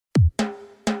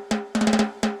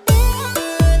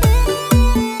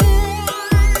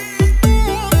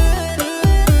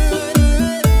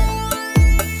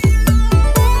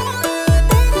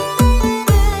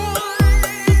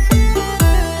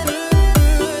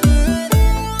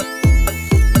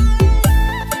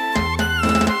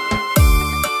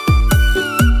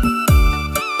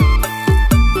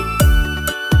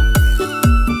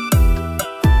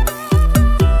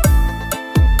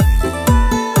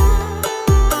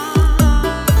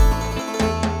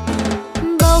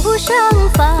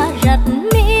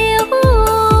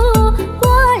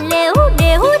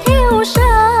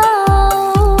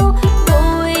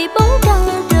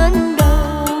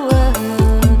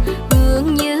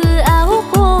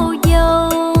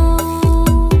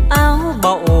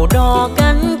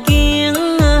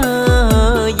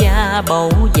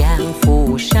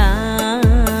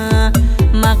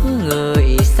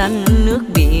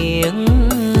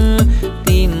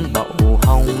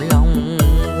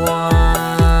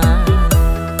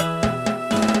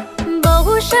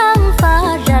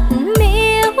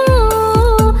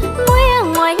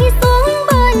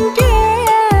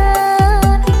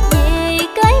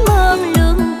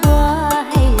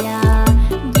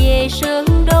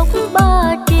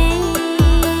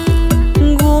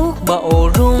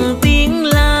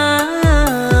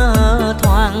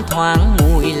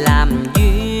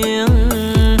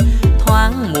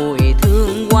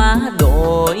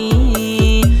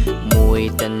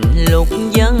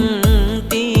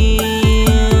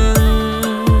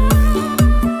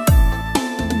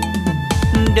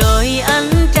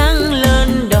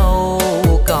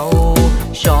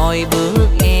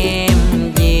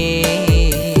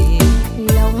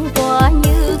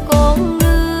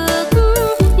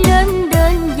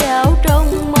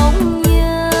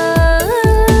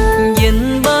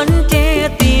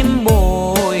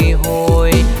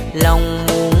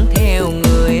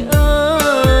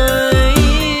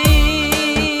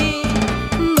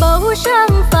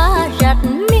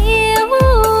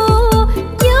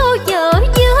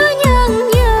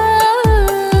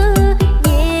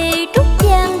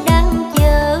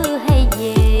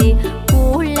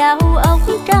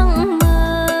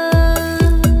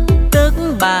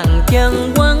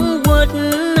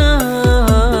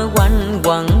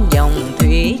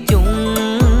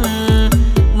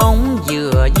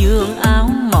áo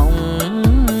mộng,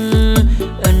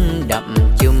 in đậm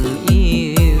chùm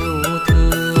yêu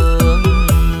thương.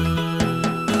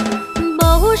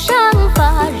 Bầu sang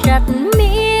pha rạch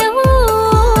miếu,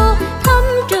 thăm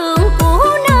trường của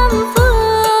Nam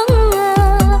Phương.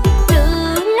 Lư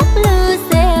lắc lư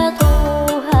xe thu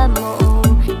hà mộ,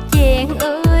 chàng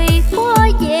ơi quá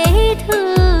dễ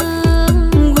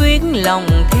thương. Quyết lòng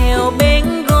theo bên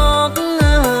gót,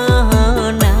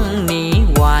 năn nỉ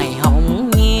hoài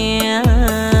hổng nghe.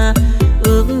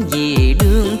 Ước gì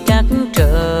đường trắc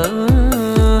trở,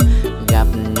 gặp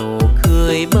nụ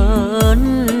cười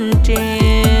bến tre.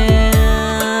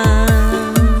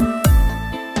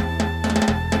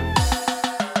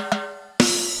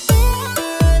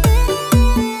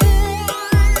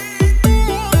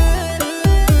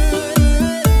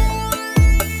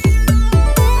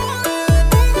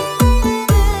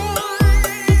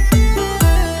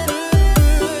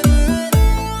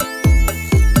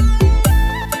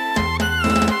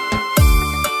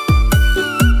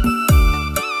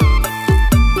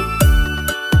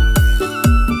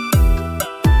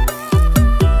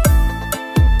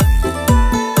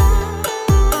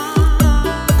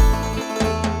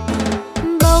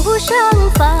 Bầu sang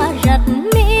pha rạch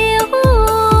miếu,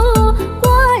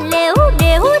 qua lẻo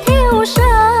đẻo theo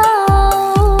sau.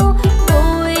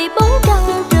 Đôi bóng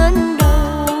trăng trên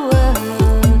đầu,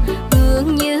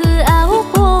 hương như áo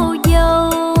cô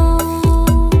dâu.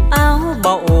 Áo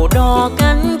bậu đo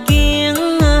cánh kiến,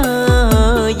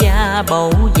 da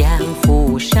bầu vàng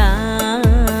phù sa.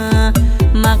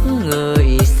 Mắt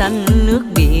người xanh nước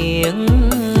biển,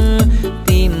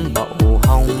 tim bậu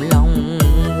hồng long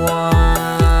hoa.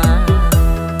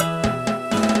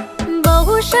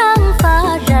 Bầu sang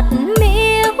pha rạch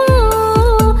miếu,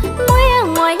 ngoe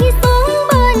ngoẩy xuống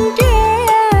bên tre.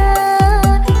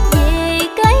 Về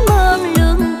cái mơn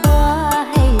lương qua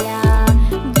hay là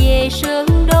về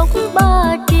sơn đốc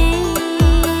Ba Tri.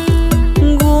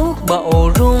 Guốc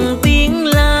bậu rung tiếng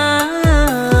lá,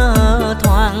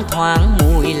 thoang thoảng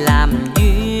mùi làm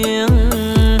duyên.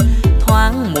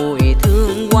 Thoáng mùi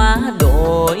thương quá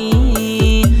đổi,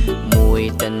 mùi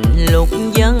tình lúc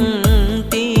dân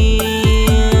tiên.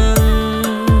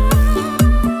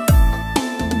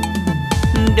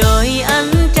 Đợi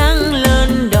ánh trăng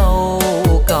lên đầu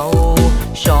cầu,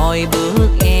 soi bước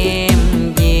em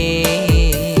về.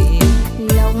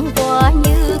 Lòng qua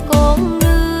như con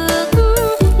nước,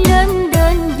 lên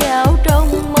đên dạo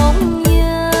trong mong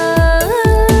nhớ.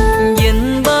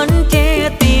 Dinh Bến Tre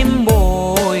tim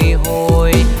bồi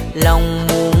hồi, lòng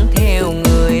muốn theo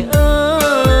người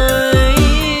ơi.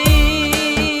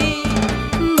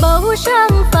 Bầu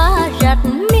sang pha rạch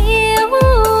miếu,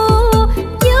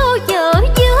 vô chợ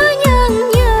giữa nhân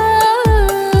nhớ.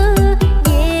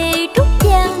 Về Trúc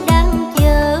Giang đang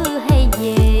chờ hay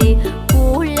về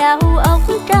Cù Lao ốc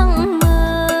trăng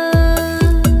mơ.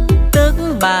 Tức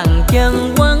bàn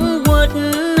chân quấn quýt,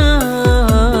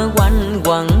 quanh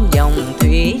quẩn dòng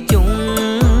thủy chung.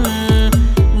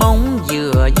 Bóng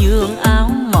dừa dương áo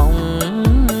mộng,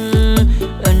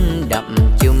 in đậm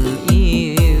chùm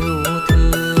yêu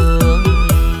thương.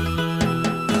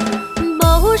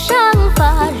 Bầu sang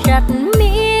pha rạch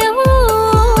miếu,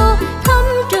 thăm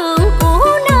trường của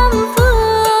Nam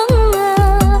Phương.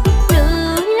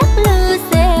 Lư lắc lư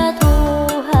xe thu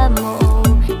hà mộ,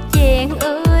 chàng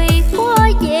ơi quá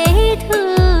dễ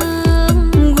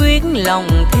thương. Quyết lòng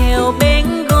theo bên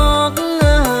gót,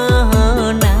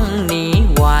 năn nỉ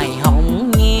hoài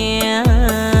hổng nghe.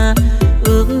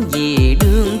 Ước gì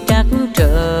đường trắc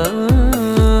trở,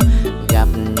 gặp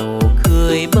nụ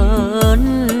cười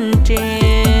bến tre.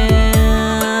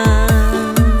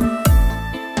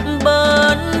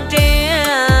 Bến Tre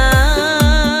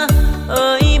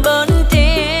ơi Bến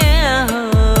Tre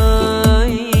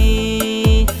ơi,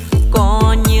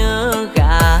 có nhớ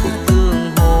gã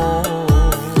thương hồ.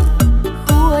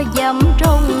 Khua dầm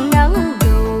trong nắng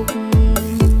đột,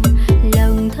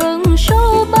 lần thân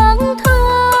sâu bắn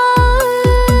thơ.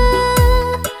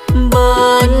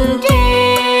 Bến Tre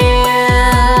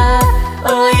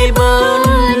ơi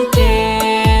Bến Tre,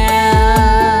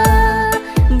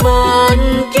 Bến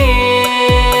Tre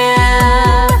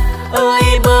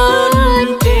ơi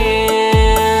Bến Tre.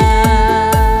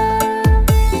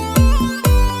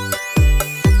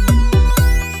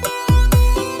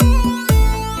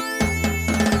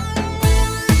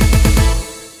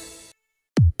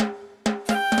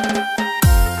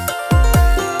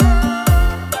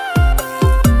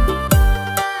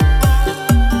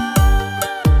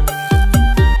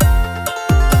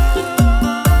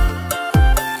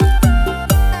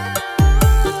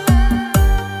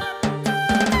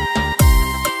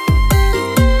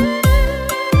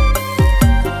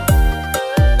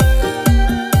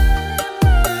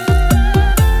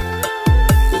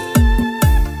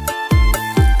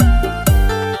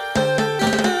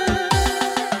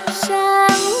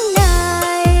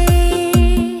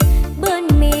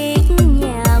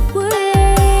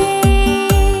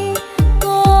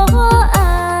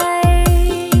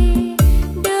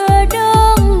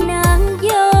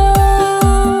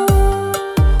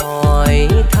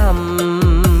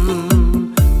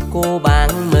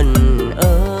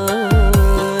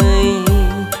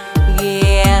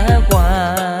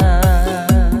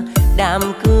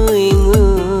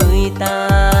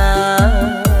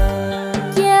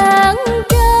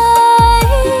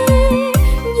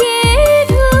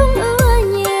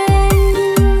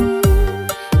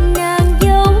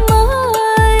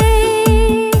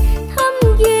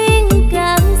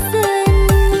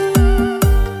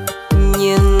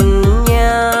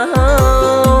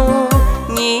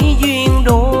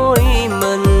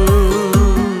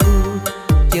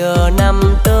 chờ năm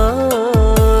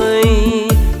tới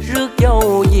rước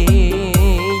dâu về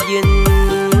dinh.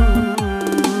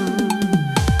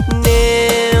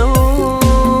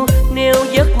 Nếu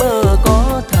giấc mơ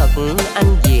có thật,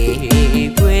 anh về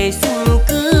quê xin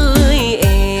cưới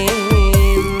em.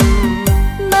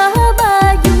 Má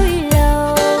ba vui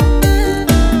lòng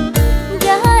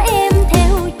gả em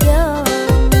theo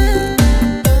chồng,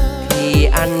 thì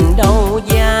anh đâu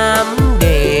dám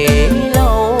để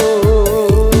lâu.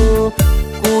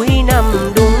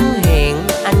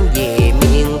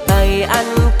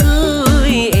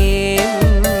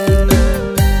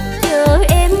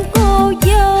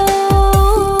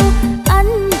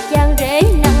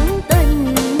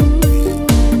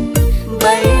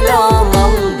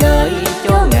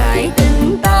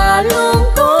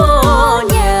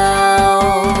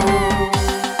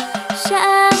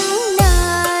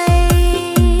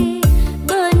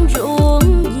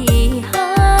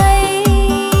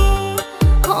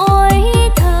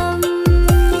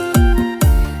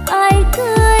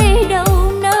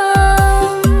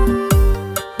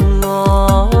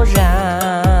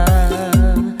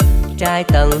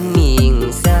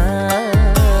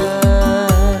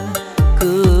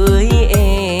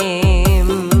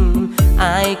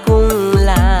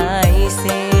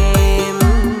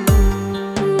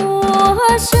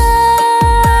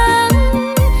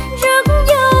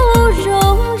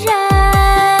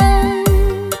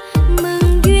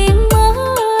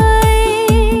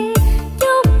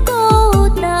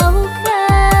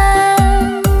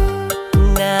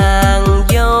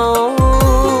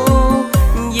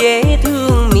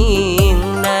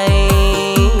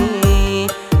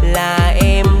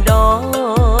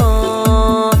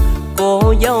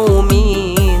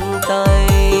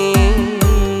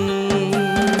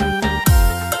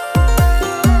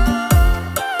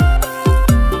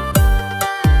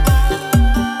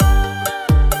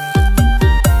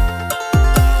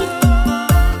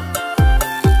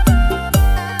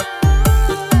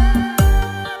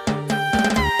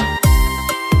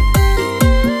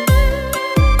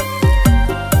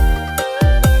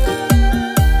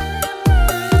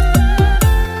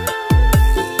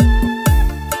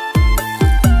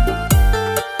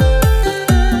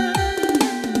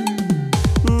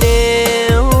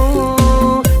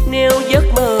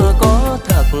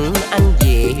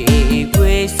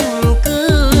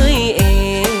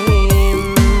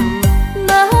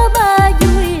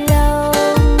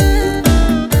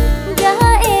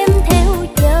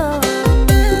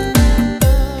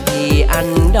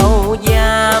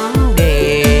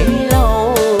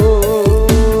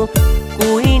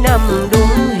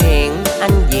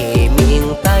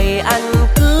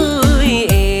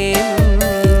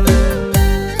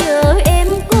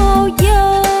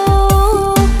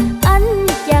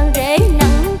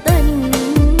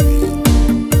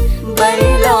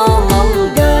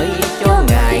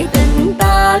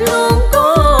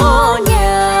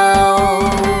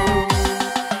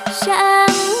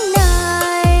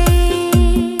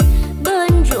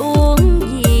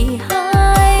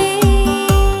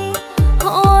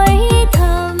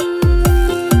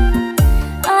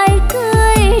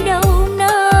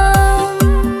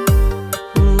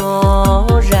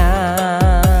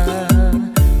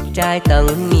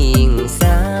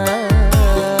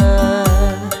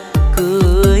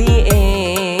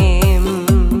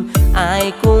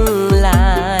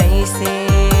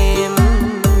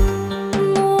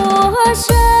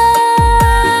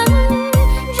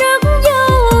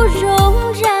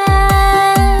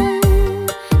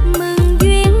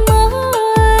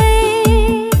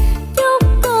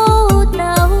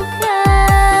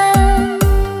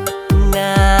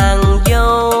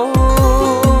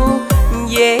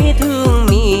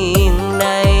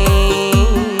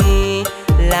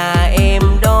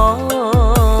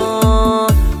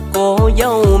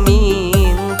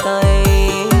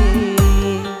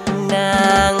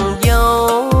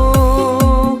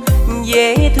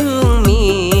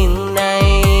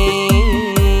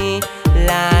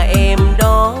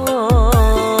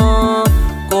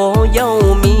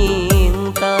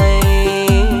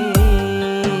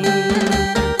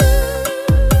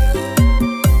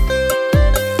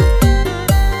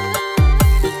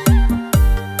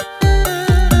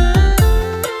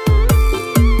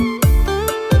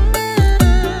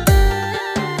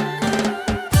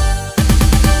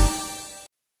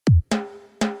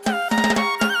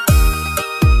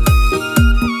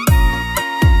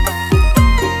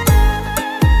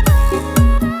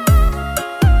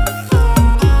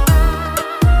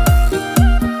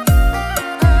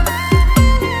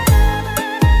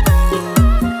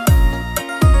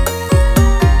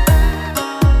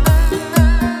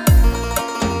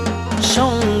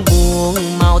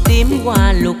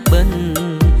 qua lục bình,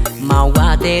 màu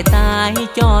hoa tê tái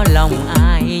cho lòng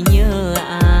ai nhớ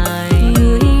ai.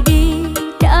 Người đi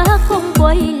đã không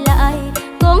quay lại,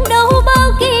 còn đâu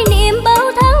bao kỷ niệm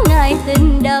bao tháng ngày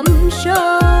tình đậm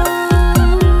sâu.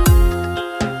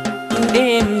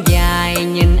 Đêm dài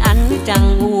nhìn ánh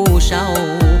trăng u sầu,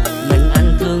 mình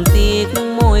anh thương tiếc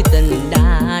mối tình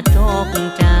đã trót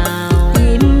trao.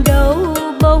 Tìm đâu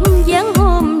bóng dáng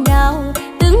hôm nào,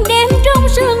 từng đêm trong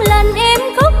sương lạnh em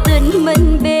khóc tình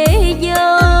mình bể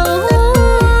dâu.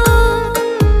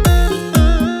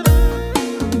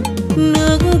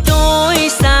 Nước trôi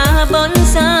xa bến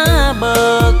xa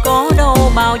bờ, có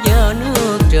đâu bao giờ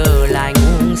nước trở lại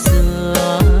nguồn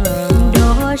xưa.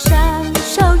 Đò sang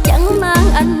sao chẳng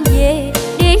mang anh về,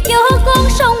 để cho con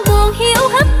sông buồn hiu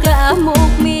hắt cả một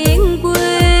miền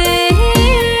quê.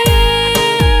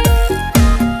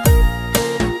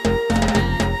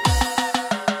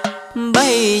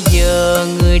 Bây giờ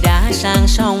người đã sang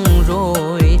sông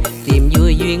rồi, tìm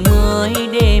vui duyên mới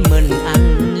để mình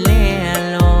anh le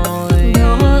loi.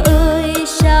 Đò ơi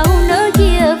sao nỡ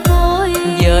chia phôi,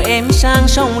 Giờ em sang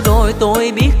sông rồi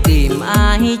tôi biết tìm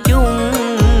ai chung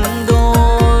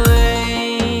đôi.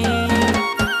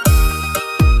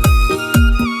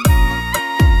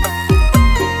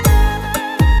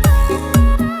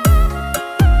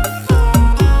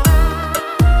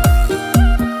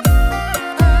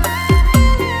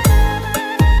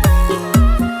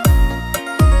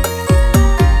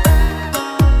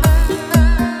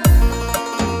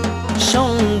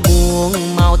 Sông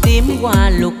buồn màu tím qua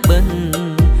lục bình,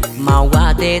 màu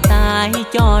hoa tê tái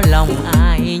cho lòng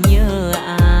ai nhớ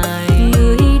ai.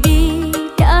 người đi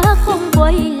đã không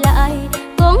quay lại,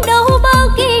 còn đâu bao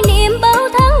kỷ niệm bao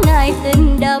tháng ngày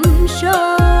tình đậm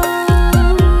sâu.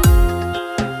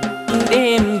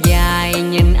 Đêm dài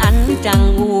nhìn ánh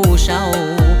trăng u sầu,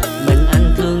 mình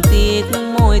anh thương tiếc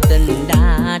mối tình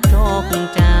đã trót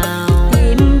trao.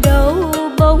 Tìm đâu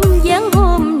bóng dáng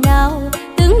hôm nào,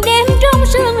 từng đêm trong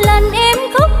sương lạnh em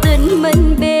khóc tình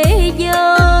mình bể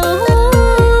dâu.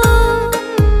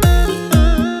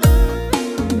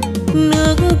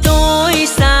 Nước trôi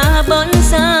xa bến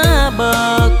xa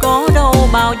bờ, có đâu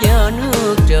bao giờ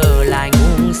nước trở lại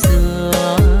nguồn xưa.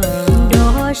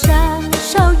 Đò sang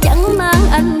sao chẳng mang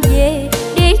anh về,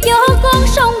 để cho con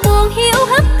sông buồn hiu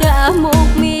hắt cả một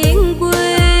miền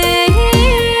quê.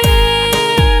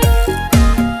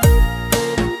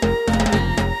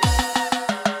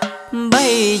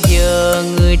 Bây giờ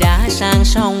người đã sang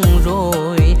sông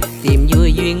rồi, tìm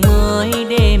vui duyên mới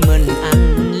để mình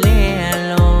anh le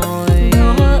loi.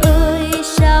 Đò ơi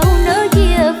sao nỡ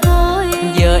chia phôi,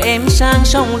 Giờ em sang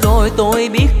sông rồi tôi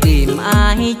biết tìm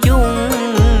ai chung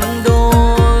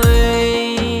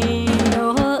đôi.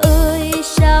 Đò ơi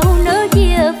sao nỡ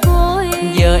chia phôi,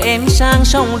 Giờ em sang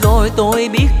sông rồi tôi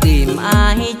biết tìm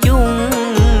ai chung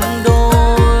đôi.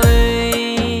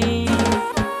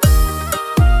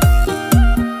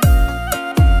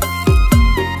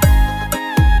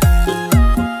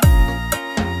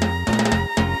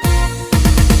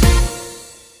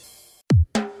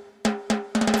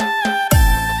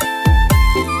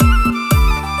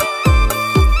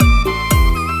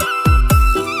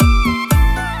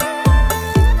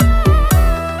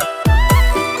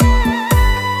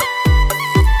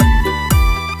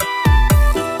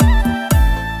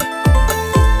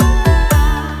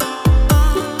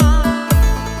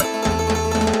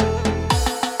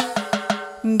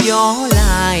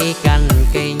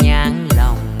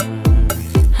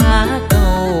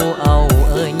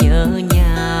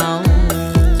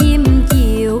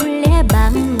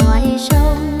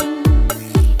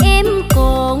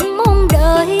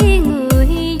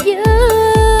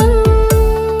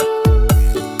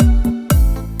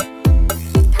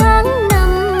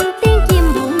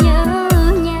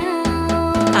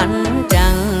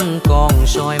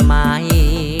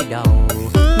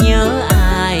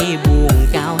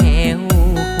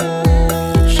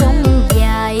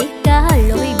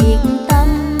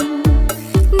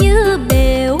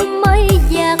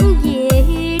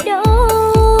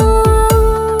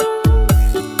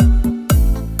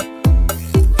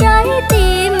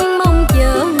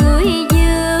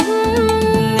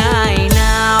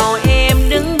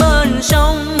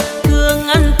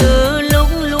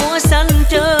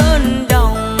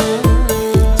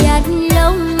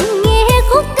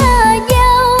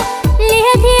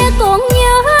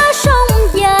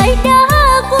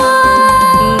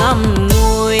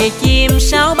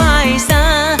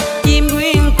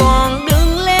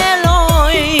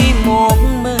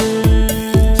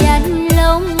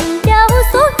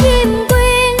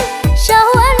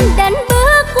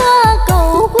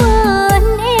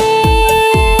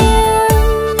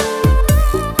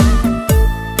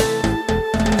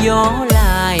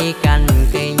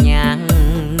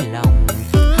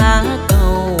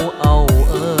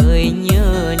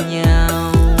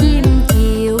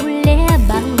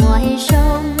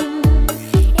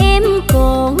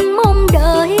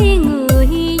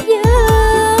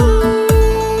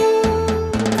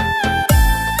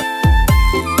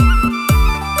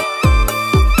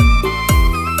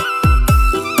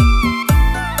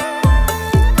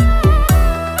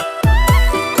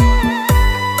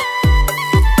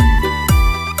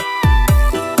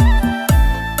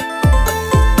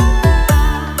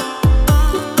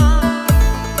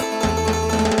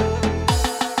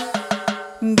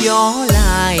 Gió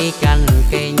lai cành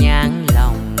cây nhãn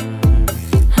lòng,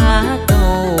 há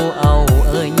câu âu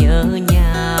ơi nhớ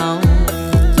nhau.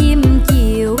 Chim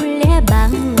chiều lẽ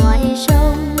bạn ngoài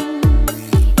sông,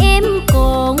 em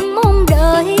còn mong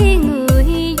đợi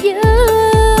người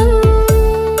dân.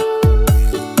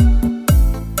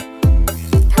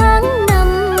 Tháng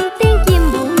năm tiếng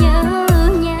chim buồn nhớ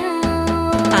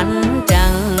nhau, Ánh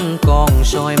trăng còn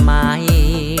soi mái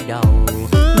đầu,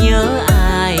 nhớ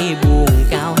ai buồn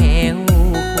cao héo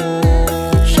khô.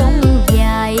 sông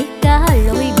dài cá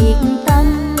lội biệt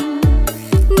tâm,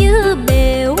 như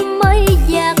bèo mây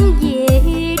dạt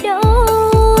về đâu.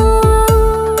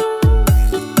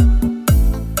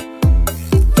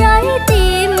 Trái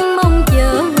tim mong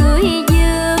chờ người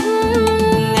dân,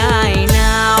 Ngày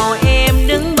nào em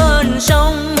đứng bên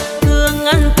sông, thương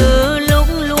anh từ lúc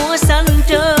lúa xanh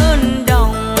trên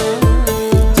đồng.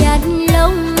 chạnh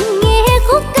lòng nghe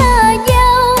khúc ca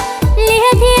dao,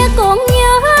 lìa thia còn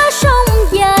nhớ sông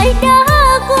dài đã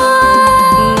qua.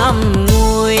 Ngầm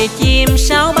ngùi chim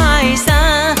sáo bay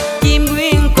xa, chim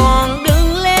quyên còn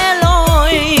đứng lẻ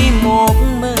loi một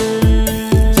mình.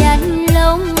 Chạnh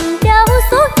lòng đau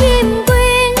xót chim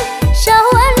quyên, sao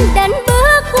anh đành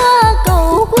bước qua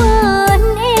cầu quên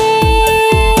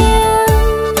em.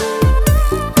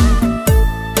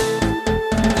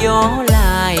 Gió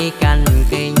lai cành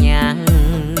cây nhãn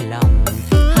lòng,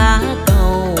 há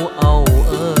câu âu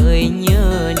ơi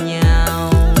nhớ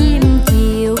nhau. Chim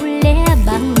chiều lẽ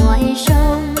bạn ngoài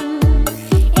sông,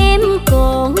 em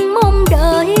còn mong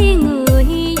đợi người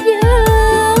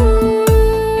dân.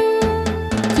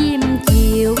 Chim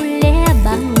chiều lẽ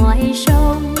bạn ngoài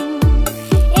sông,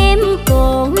 em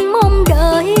còn mong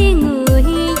đợi người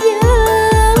dân.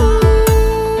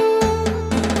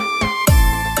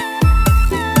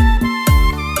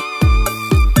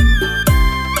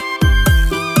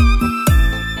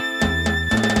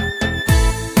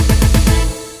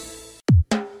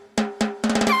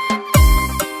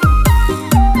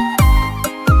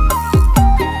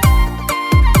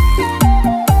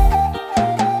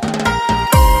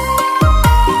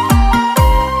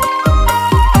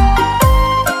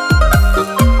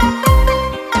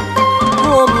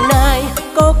 Hôm nay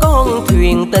có con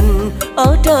thuyền tình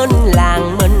ở trên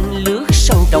làng mình lướt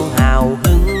sông trong hào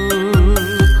hứng.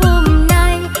 Hôm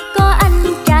nay có anh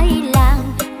trai làng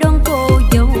đón cô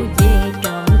dâu về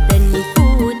trọn tình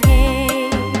phu thê.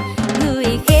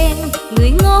 Người khen,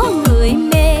 người ngó, người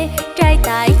mê, trai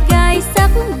tài gái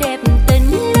sắc đẹp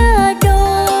tình lứa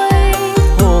đôi.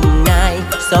 Hôm nay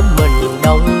xóm mình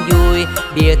đông vui,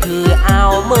 bìa thư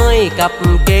áo mới cặp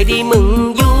kê đi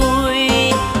mừng vui.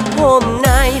 Hôm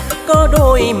nay có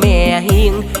đôi mẹ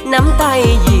hiền nắm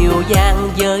tay dịu dàng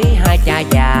với hai cha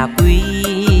già quý.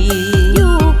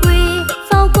 Du quy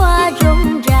pháo qua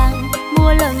rộn ràng,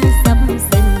 mùa lần sập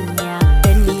sinh nhạc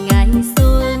tình ngày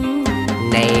xuân.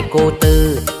 Này cô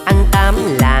Tư, anh Tám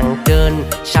làng trên,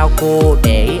 sao cô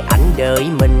để anh đợi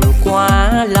mình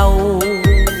quá lâu?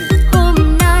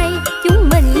 Hôm nay chúng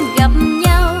mình gặp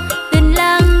nhau, tình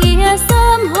làng nghĩa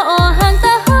xóm họ hàng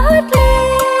ta hết lên.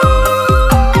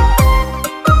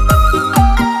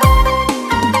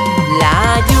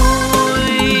 Là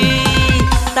vui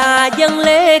ta dâng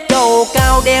lễ cầu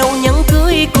cao, đeo nhẫn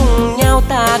cưới cùng nhau,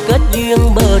 ta kết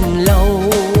duyên bền lâu.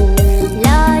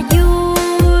 Là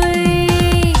vui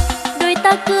đôi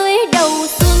ta cưới đầu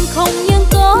xuân, không nhưng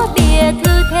có bìa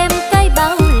thư thêm cái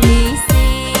bao lì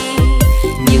xì.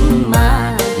 Nhưng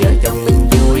mà vợ chồng mình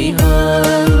vui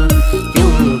hơn,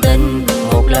 chung tình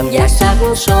một làm giá sắc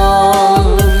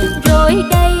son. Rồi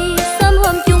đây sớm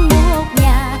hôm chung một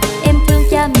nhà, em thương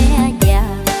cha mẹ già,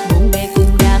 bộn bề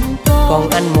cùng đám con. Còn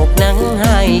anh một nắng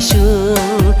hai sương,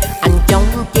 anh chống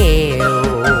chèo.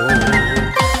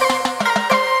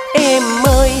 Em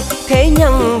ơi thế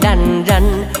nhân đành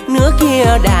rành, nửa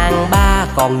kia đàn ba,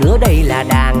 còn nửa đây là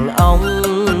đàn ông.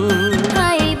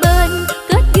 Hai bên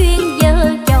kết duyên vợ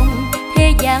chồng,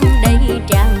 thế gian đây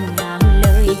tràn ngàn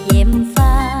lời dèm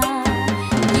pha.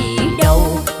 Vì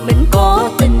đâu mình có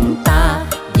tình ta,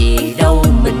 vì đâu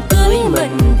mình cưới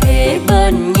mình thề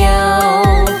bên nhau.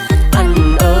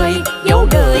 Anh ơi dấu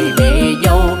đời về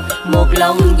dâu, một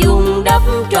lòng dung đắp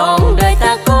trọn đời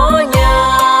ta có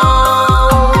nhau.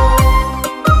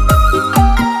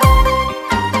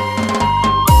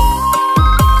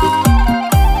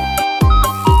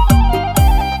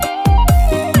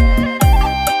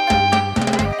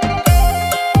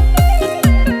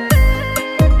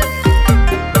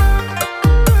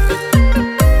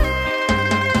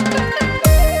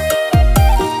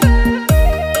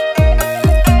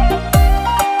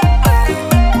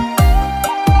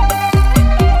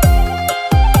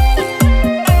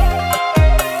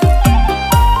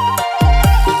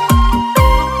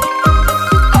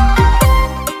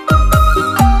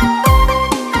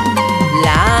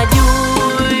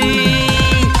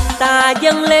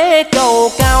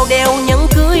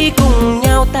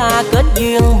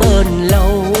 duyên bền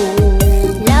lâu.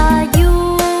 Là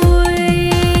vui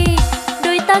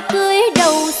đôi ta cưới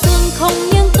đầu xuân, không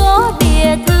nhưng có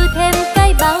bìa thư thêm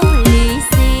cái bao lì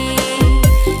xì.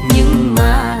 Nhưng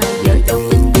mà vợ chồng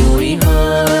tình vui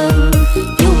hơn,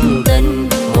 chung tình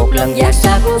một lần giác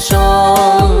sắc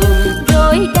son.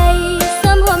 Rồi đây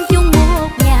sớm hôm chung một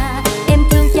nhà, em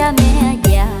thương cha mẹ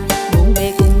già buồn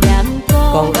bề cùng đám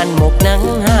con. Còn anh một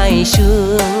nắng hai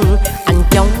sương, anh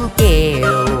chống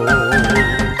chèo.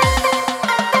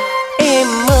 Em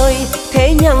ơi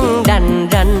thế nhân đành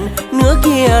rành, nửa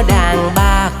kia đàn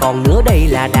ba còn nửa đây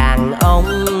là đàn ông.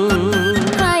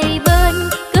 Hai bên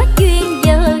kết duyên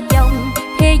vợ chồng,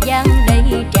 thế gian đây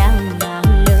tràn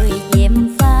ngàn lời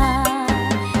dèm pha.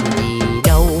 Vì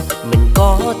đâu mình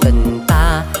có tình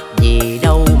ta, vì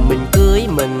đâu mình cưới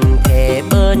mình thề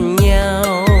bên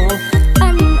nhau.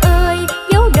 Anh ơi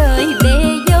dấu đời bề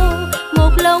dâu,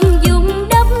 một lòng dung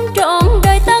đắp trọn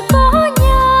đời ta có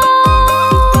nhau.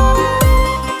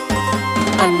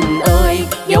 Anh ơi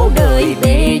dấu đời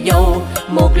bề dâu,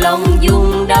 một lòng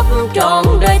dung đắp trọn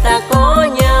đời ta có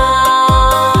nhau.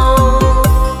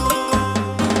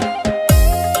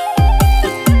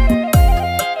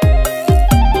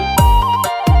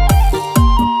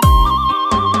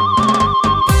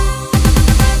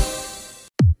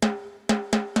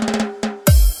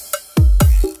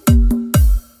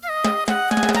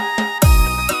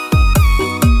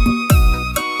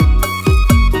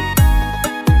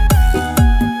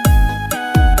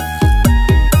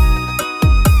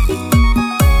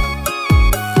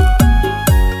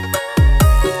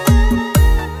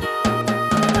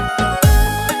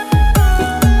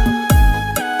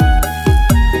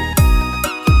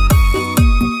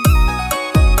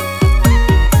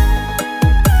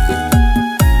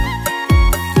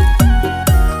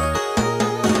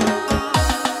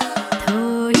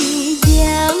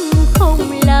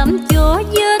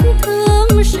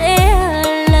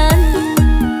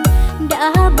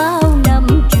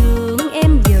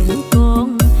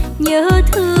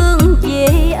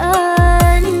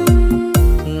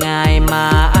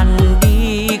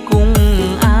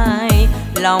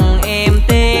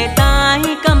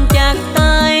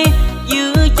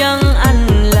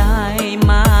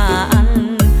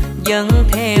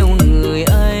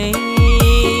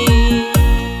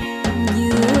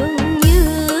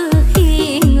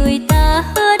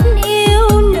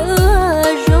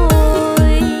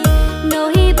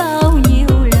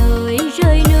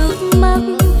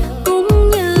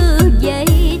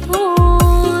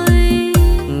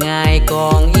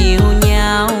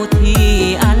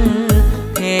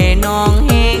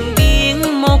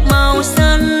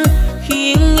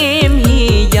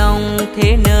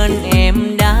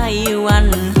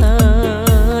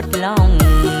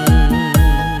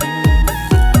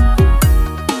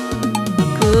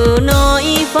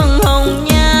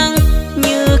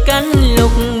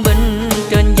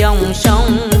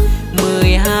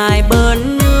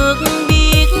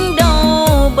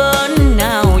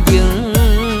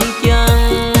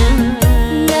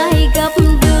 Ngày gặp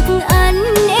được anh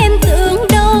em tưởng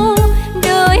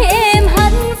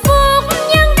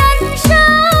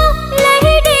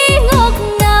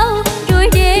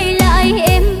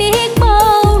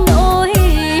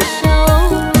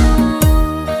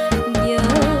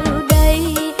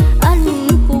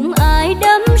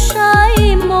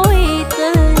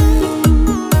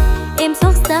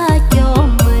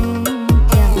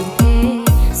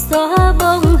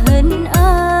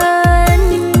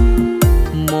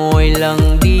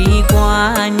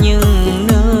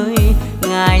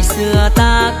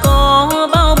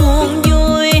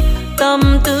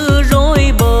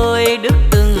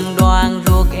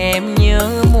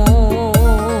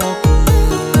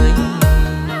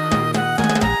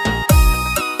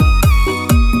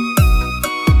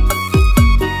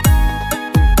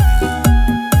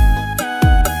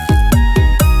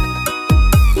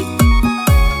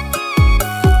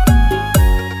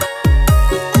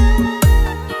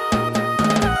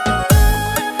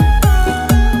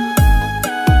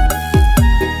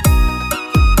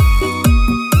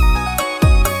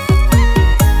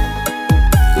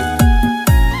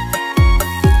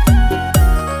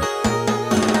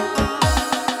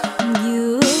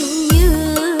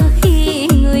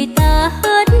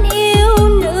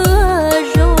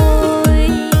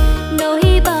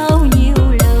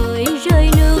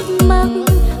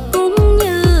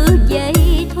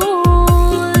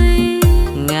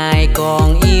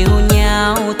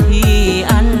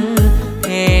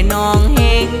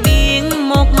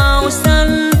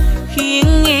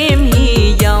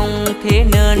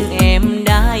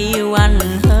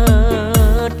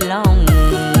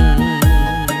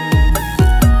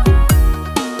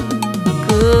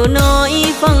từ nỗi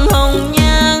phân hồng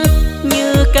nhan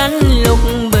như cánh lục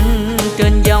bình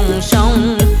trên dòng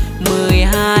sông.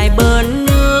 12 bên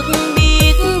nước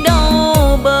biết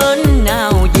đâu bên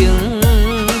nào dừng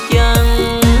chân.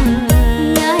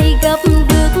 Ngày gặp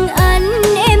được anh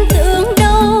em tưởng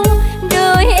đâu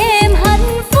đời em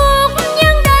hạnh phúc,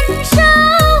 nhưng đành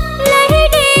sao lấy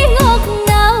đi ngọt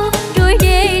ngào rồi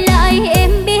để lại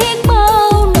em biết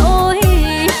bao nỗi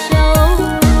sầu.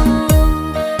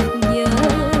 Giờ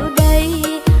đây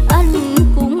anh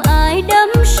cùng ai đắm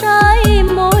say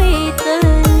mối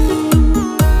tình,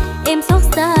 em xót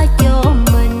xa cho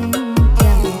mình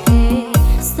chẳng thể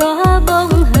xóa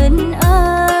bóng hình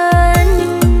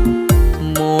anh.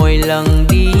 Mỗi lần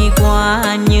đi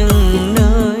qua những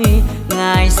nơi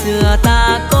ngày xưa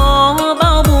ta có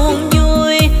bao buồn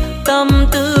vui, tâm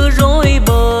tư rối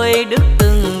bời đứt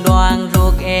từng đoạn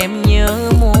ruột em nhớ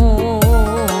một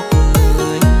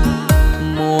người.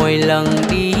 Mỗi lần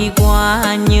đi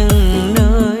qua những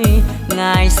nơi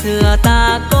ngày xưa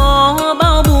ta có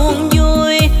bao buồn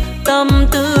vui, tâm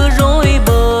tư rối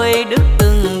bời đứt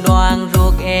từng đoạn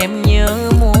ruột em nhớ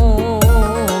một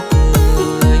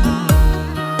người.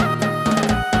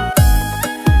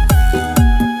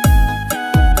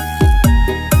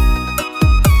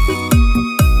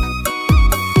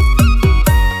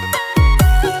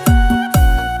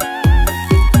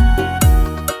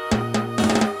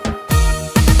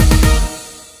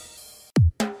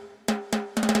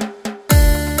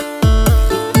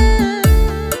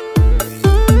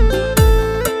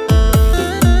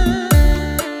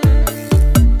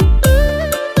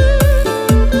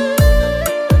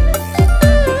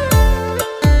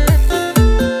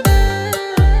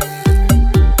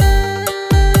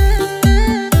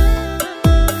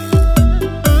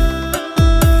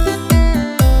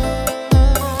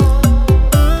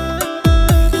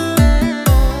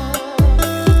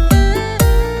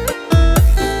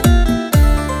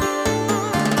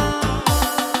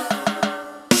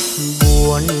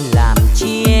 Buồn làm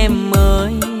chi em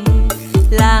ơi,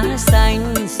 lá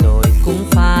xanh rồi cũng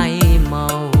phai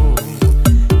màu.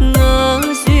 Ngỡ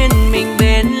duyên mình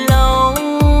bền lâu,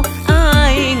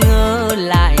 ai ngờ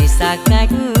lại xa cách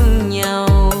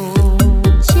nhau.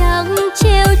 Trăng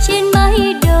treo trên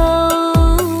mái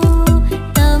đầu,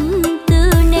 tâm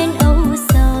tư nên âu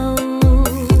sầu.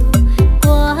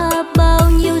 Qua bao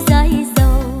nhiêu giây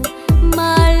dầu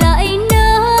mà lại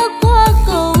nỡ qua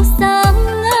cầu sáng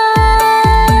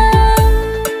ngang.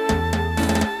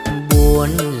 Buồn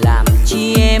làm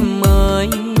chi em ơi,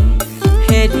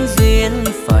 hết duyên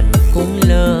phận cũng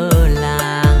lơ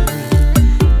làng.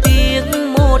 Tiếc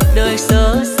một đời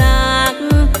sơ xác,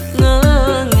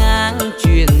 ngỡ ngàng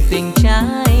chuyện tình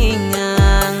trái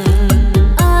ngang.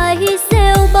 Ai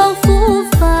gieo bao phũ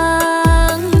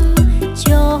phàng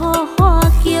cho hoa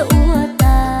kia úa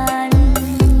tàn,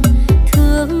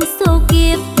 thương số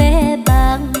kiếp bé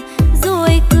bàng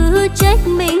rồi cứ trách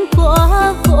mình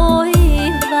quá vội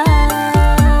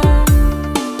vàng.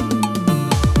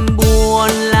 Buồn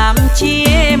làm chi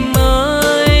em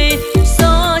ơi,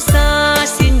 gió xa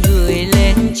xin gửi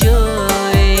lên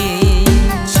trời.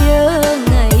 Chờ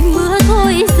ngày mưa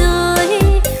thôi rơi,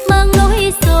 mang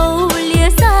nỗi sầu lìa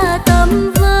xa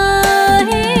tầm với.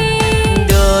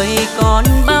 Đời còn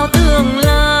bao tương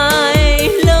lai,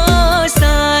 lỡ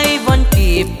sai vẫn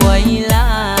kịp quay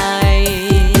lại.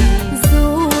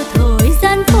 Dù thời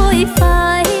gian phôi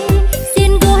phai,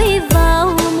 xin gối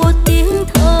vào một tiếng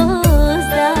thở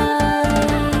dài.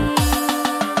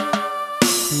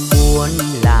 Buồn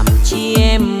làm chi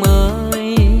em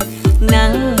ơi,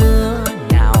 nắng mưa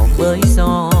nào với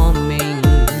gió mình.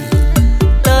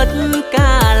 Tất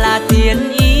cả là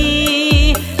thiên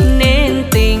ý nên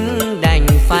tình đành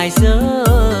phải dở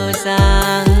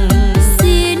dang.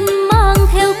 Xin mang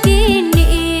theo kỷ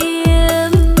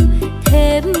niệm,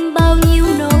 thêm bao nhiêu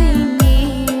nỗi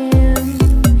niềm.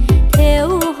 Theo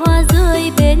hoa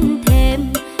rơi bên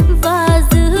thềm và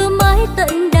giữ mãi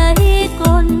tận đáy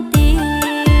con tim.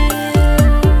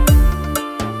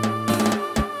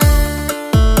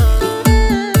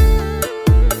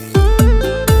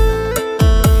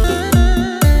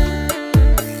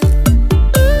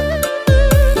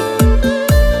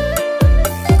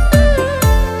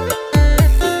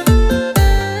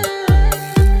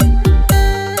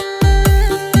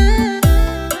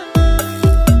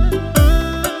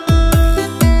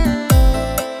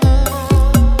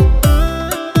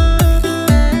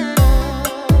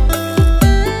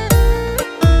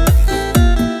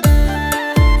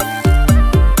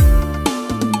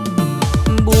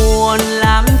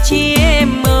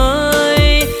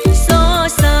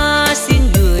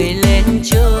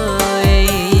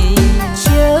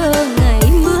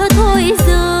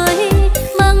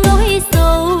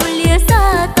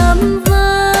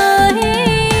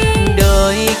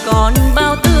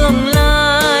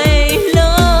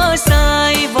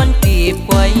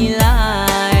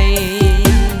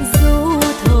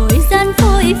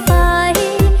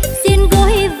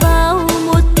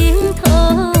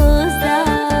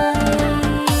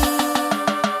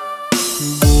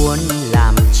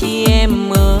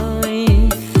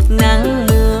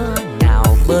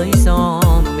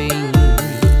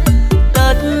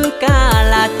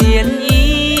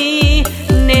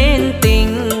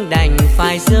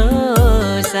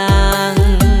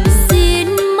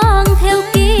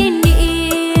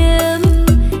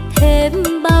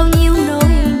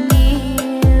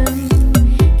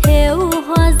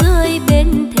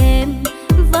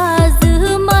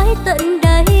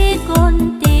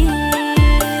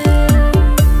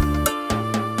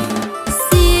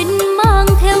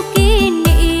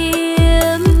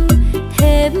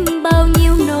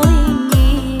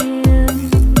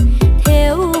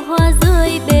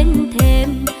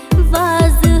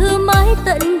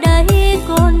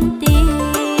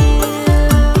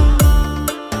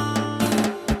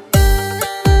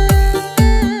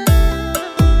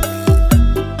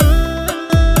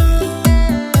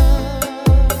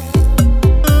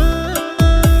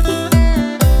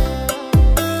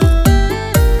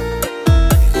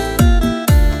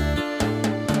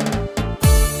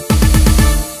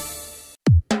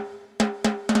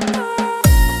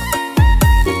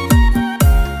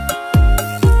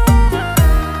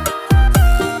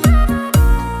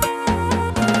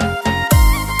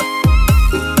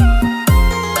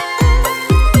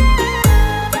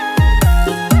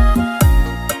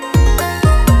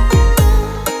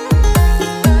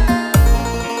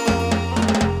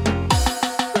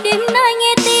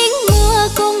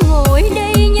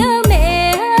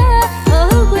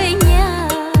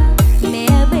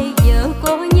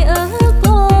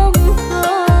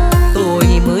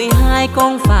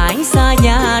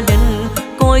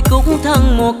 khúc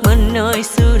thân một mình nơi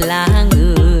xưa là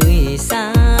người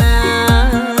xa.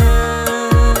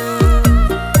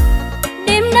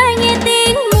 Đêm nay nghe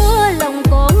tiếng mưa lòng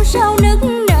còn sao nức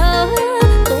nở,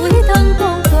 tuổi thân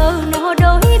con thơ nó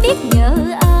đôi biết nhớ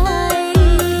ai.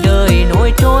 Đời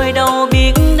nổi trôi đâu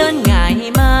biết đến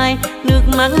ngày mai, nước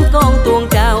mắt con tuôn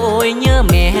trào ôi nhớ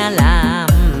mẹ làm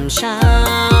sao.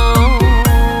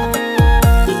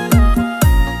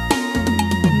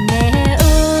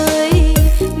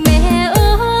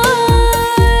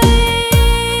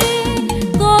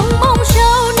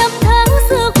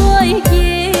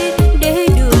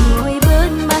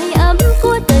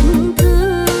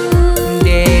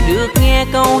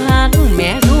 Câu hát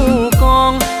mẹ ru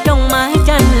con trong mái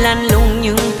tranh lạnh lùng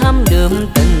nhưng thấm đượm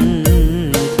tình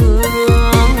thương.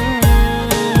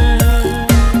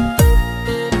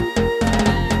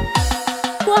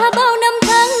 Qua bao năm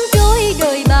tháng trôi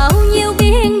đời bao nhiêu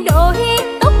biến đổi,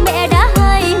 tóc mẹ đã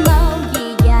hai màu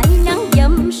vì dải nắng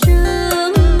dầm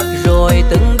sương. Rồi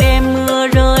từng đêm mưa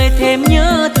rơi thêm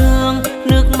nhớ thương,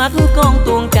 nước mắt con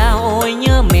tuôn trào ôi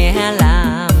nhớ mẹ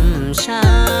làm sao.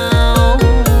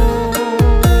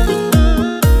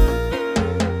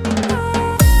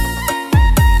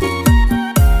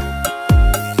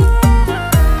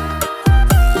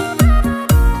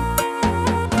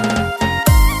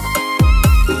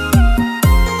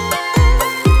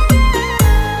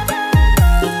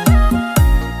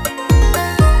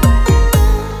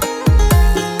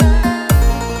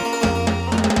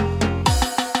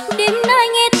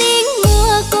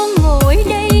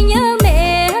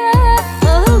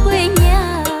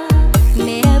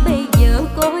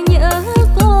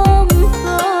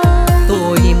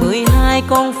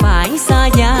 Con phải xa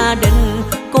gia đình,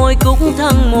 côi cúc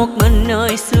thân một mình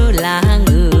nơi xưa là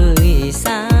người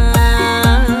xa.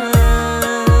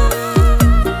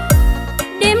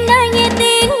 Đêm nay nghe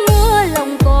tiếng mưa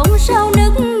lòng còn sao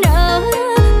nức nở,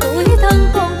 tuổi thân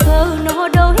con thơ nó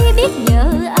đôi biết nhớ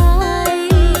ai.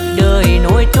 Đời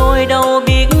nổi trôi đâu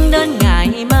biết đến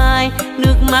ngày mai,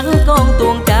 nước mắt con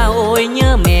tuôn trào ôi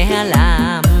nhớ mẹ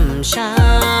làm sao.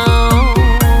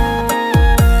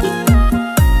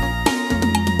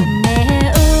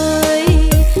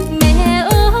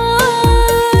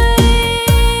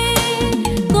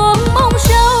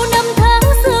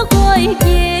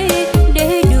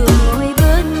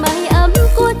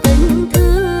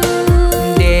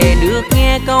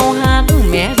 Câu hát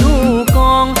mẹ ru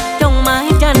con trong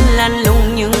mái tranh lạnh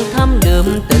lùng nhưng thấm đượm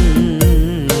tình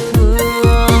thương.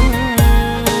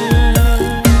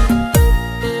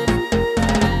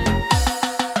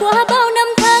 Qua bao năm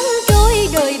tháng trôi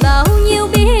đời bao nhiêu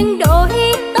biến đổi,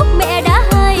 tóc mẹ đã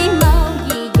hai màu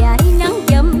vì dải nắng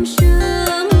dầm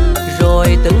sương.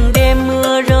 Rồi từng đêm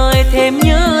mưa rơi thêm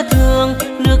nhớ thương,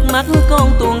 nước mắt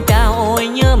con tuôn trào ôi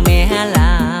nhớ mẹ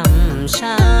làm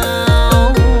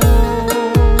sao.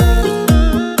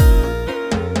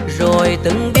 Rồi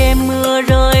từng đêm mưa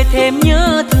rơi thêm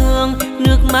nhớ thương,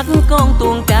 nước mắt con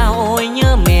tuôn trào ôi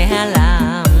nhớ mẹ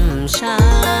làm sao.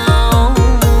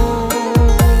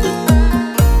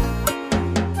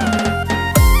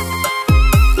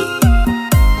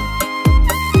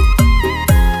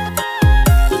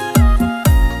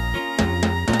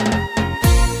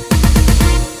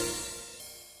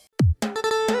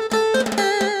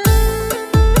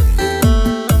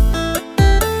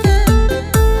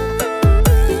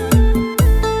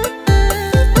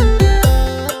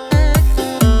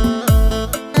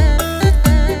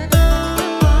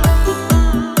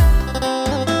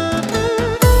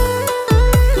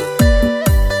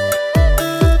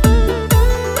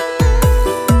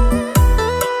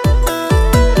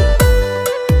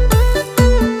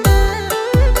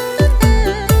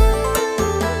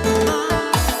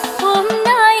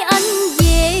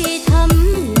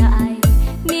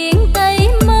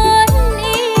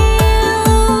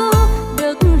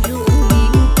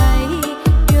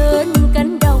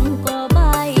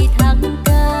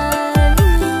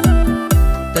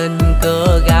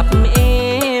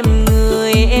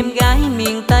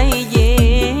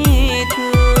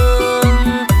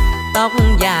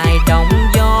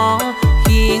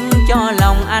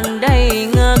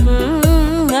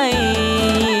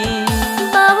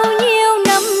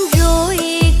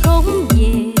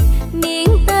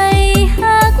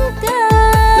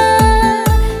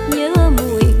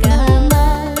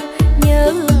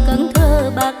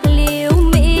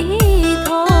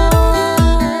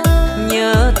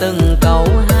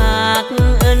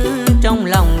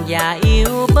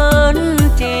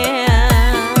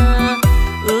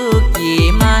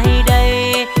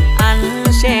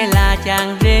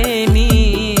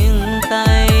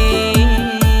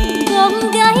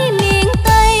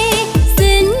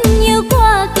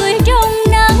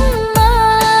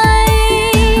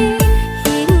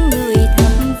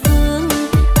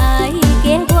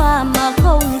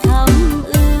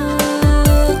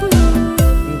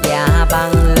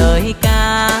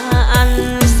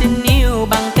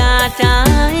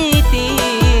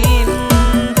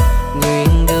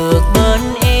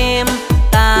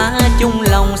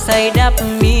 xây đắp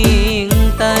miền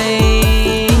Tây.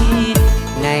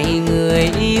 Này người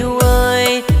yêu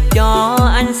ơi, cho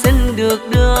anh xin được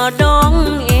đưa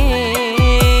đón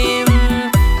em.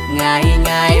 Ngày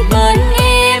ngày bên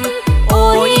em,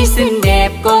 ôi xinh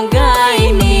đẹp con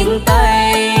gái miền Tây.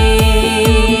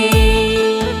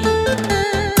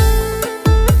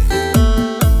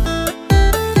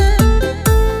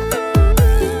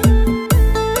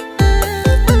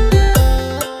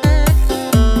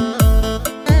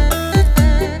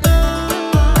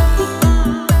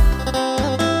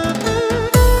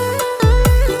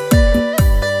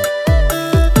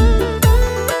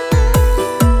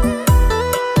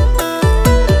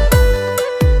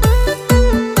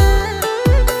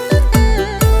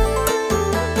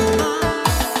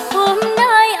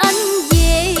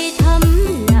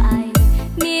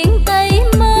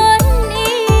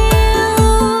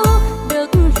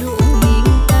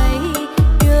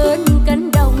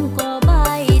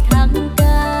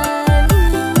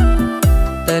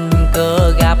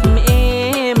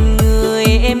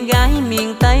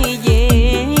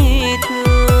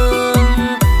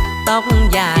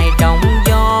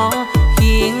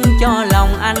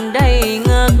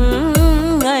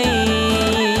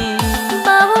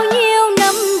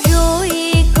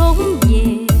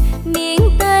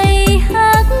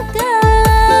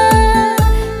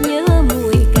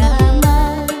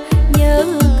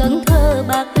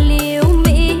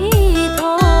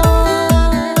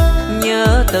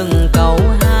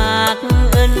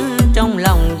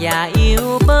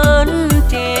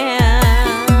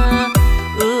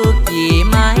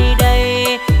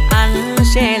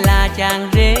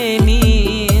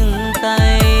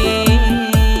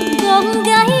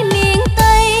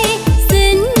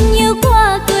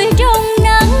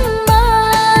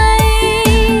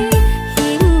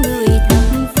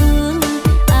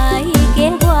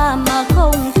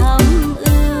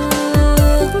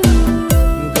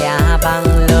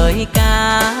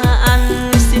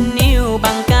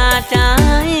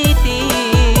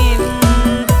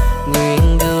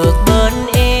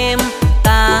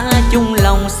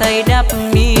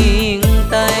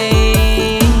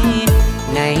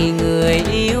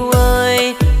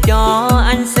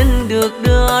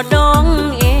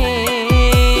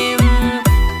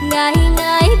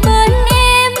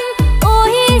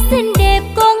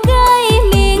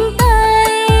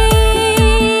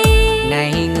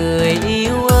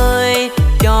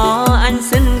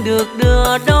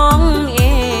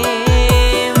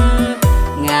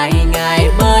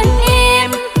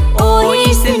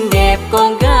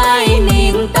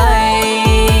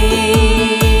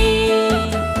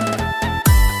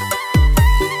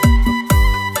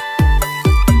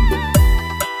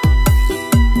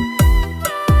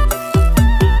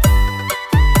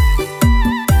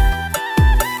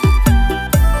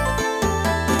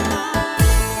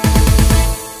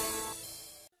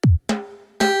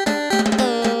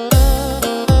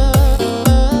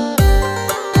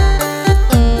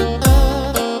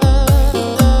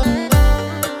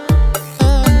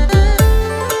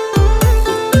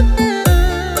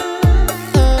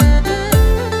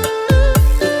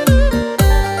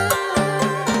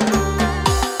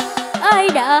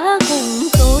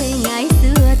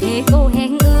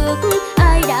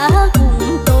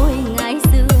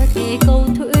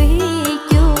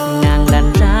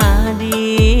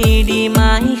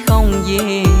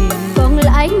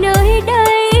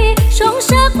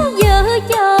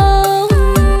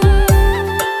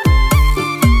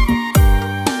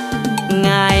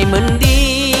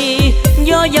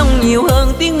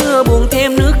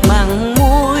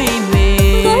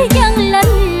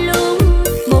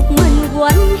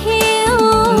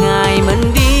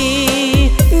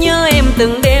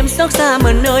 xót xa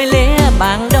mình ơi lẽ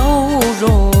bạn đâu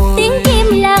rồi. Tiếng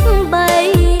chim lạc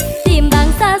bầy tìm bạn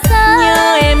xa xa,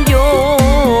 nhớ em vô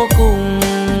cùng.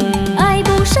 Ai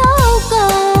buồn sâu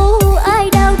cầu, ai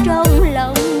đau trong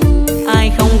lòng,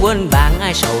 ai không quên bạn,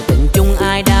 ai sầu tình chung,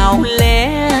 ai đau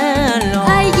lẻ loi.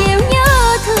 Ai dịu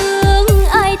nhớ thương,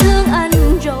 ai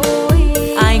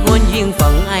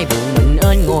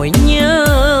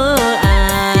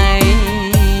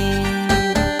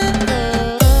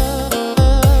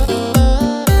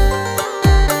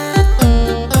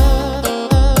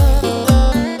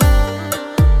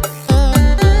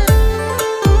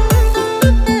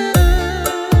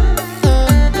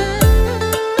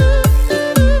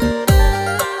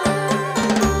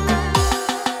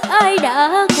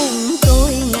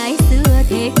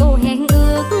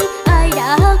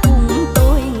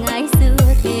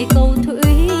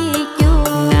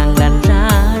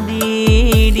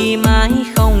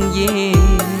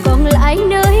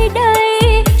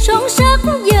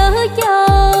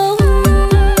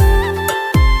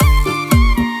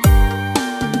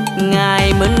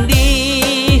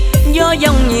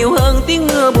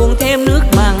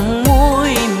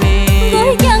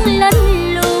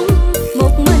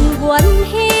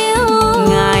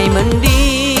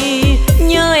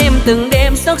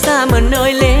xót xa mình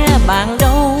ơi lẽ bạn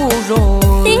đâu rồi?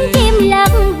 Tiếng chim lạc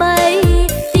bầy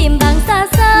tìm bạn xa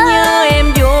xa, nhớ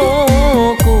em vô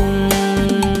cùng.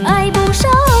 ai buồn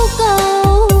sao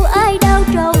cầu, ai đau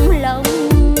trong lòng,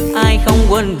 ai không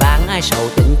quên bạn, ai sầu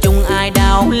tình chung, ai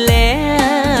đau lẻ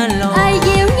loi. ai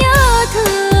dịu nhớ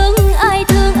thương, ai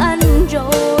thương anh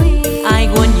rồi, ai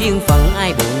quên duyên phận,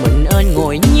 ai buồn mình ơn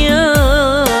ngồi nhớ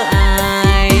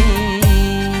ai.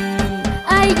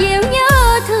 ai dịu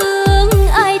nhớ thương,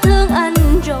 ai thương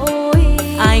anh rồi,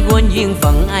 ai quên duyên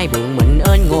phận, ai buồn mình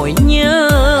ơn ngồi nhớ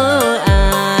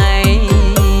ai.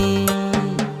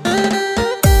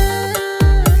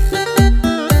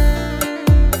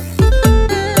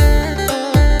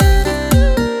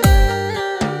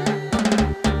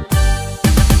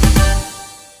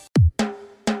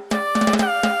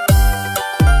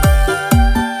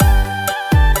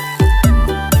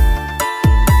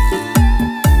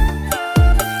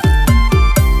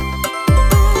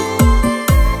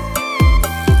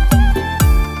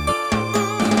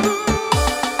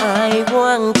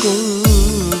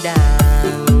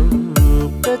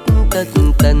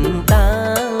 Tình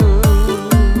tan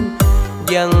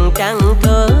dần trăng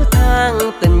thở than,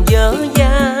 tình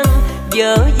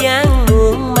dở dang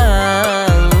muôn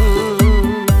màng,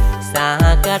 xa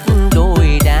cách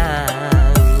đôi đàn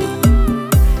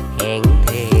hẹn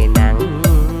thề nắng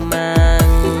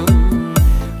mang.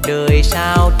 Đời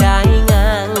sao trái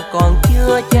ngang còn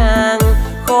chưa chan,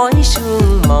 khói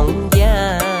sương mộng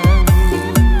vàng.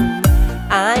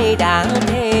 Ai đã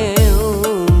theo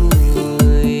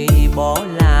bỏ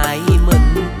lại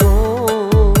mình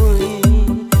tôi,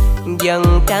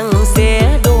 dần trăng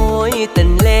xé đôi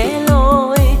tình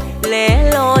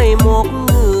lẻ loi một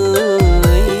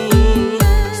người,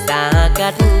 xa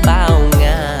cách bao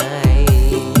ngày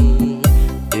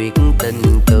tuyệt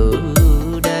tình từ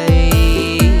đây.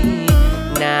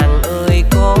 Nàng ơi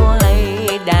có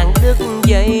hay đàn đứt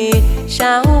dây,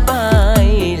 sáo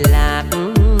bay lạc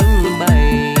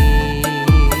bầy.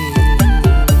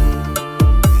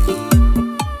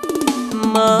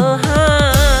 Mờ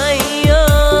hai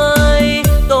ơi,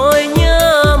 tôi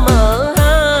nhớ mờ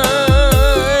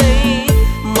hai,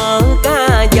 mờ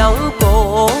ca giọng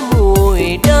cổ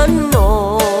mùi đến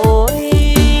nỗi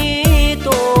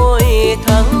tôi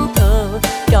thẫn thờ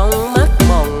trong mắt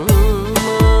mộng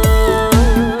mơ.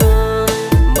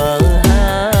 Mờ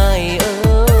hai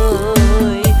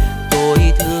ơi, tôi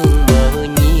thương mờ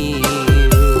nhiều,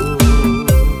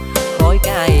 khói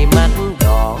cay mắt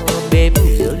đỏ bếp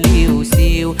lửa liêu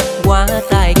xiêu, qua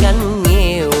tay cánh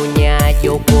nghèo nhà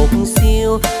chột cột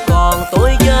siêu. Còn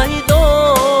tôi với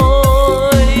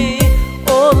tôi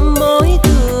ôm mối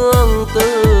thương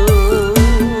từ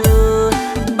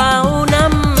bao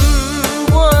năm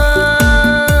qua.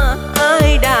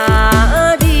 Ai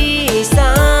đã đi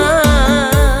xa,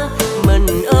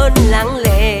 mình ơn lặng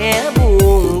lẽ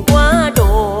buồn quá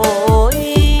đổi.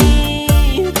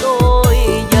 Tôi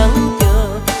vẫn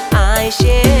chờ ai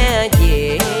sẽ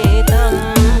về thăm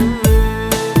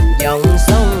dòng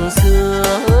sông xưa,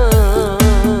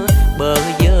 bờ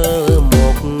vơ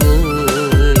một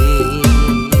người.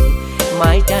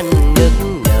 Mái tranh nức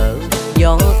nở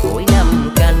gió thổi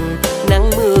năm canh, nắng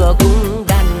mưa cũng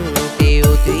đành tiều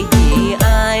tụy vì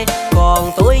ai.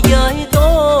 Còn tôi với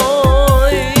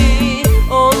tôi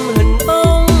ôm hình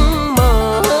bóng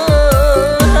mờ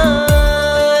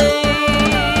hai.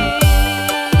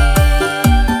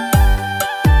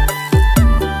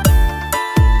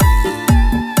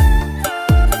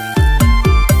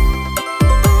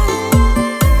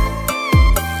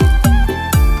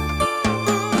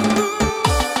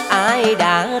 Ai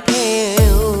đã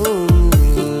theo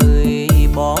người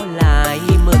bỏ lại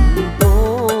mình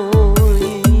tôi,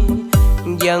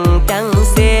 dần trăng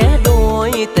xé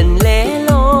đôi tình lẻ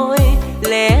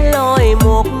loi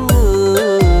một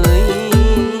người,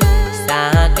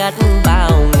 xa cách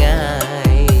bao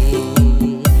ngày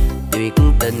tuyệt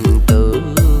tình từ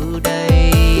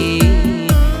đây.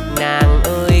 Nàng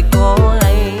ơi có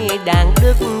hay đàn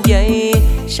đứt dây,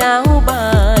 sáo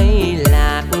bay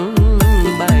lạc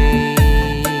bầy.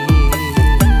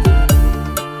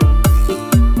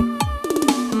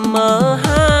 Mờ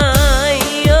hai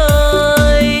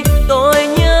ơi, tôi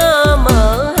nhớ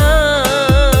mờ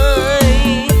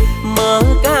hai, mờ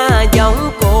ca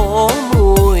giọng cổ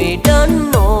mùi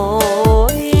đến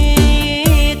nỗi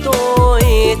tôi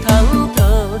thẫn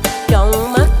thờ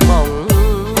trong mắt mộng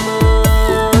mơ.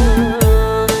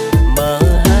 Mờ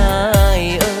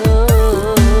hai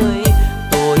ơi,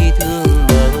 tôi thương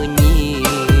mờ nhiều,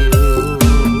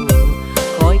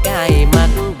 khói cay mắt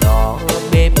đỏ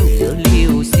bếp lửa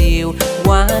liêu xiêu,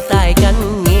 qua tay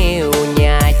cánh nghèo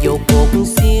nhà chột cột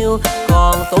siêu.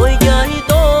 Còn còn tôi với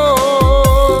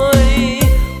tôi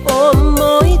ôm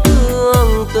mối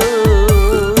thương từ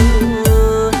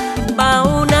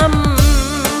bao năm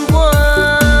qua.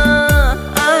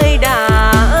 Ai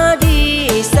đã đi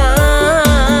xa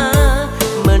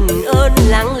mình ơn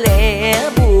lặng lẽ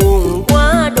buồn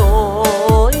quá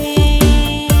đổi.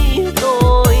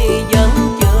 Tôi vẫn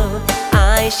chờ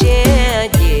ai sẽ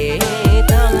về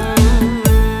thăm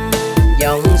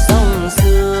dòng sông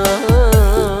xưa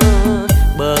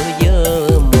bờ vơ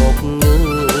một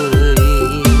người.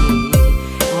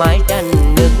 Mái tranh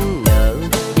nức nở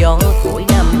gió thổi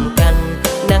năm canh,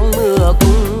 nắng mưa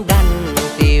cũng đành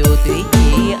tiều tụy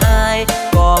vì ai.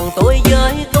 Còn tôi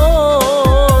với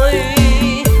tôi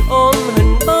ôm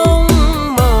hình bóng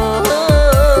mờ.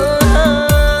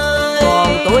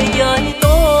 Còn tôi với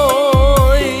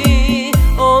tôi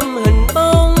ôm hình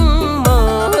bóng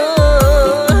mờ.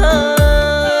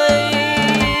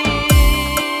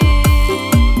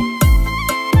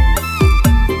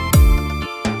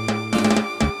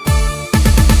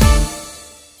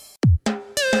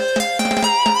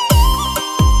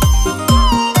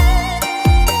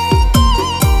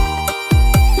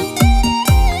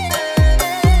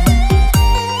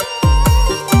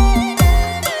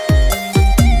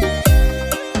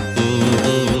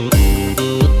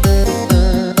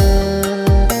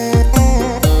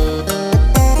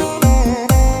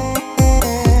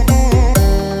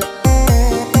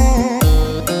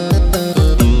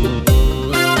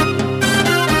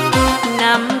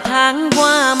 Năm tháng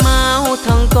qua mau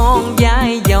thân con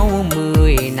dai dâu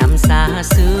 10 năm xa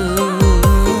xưa.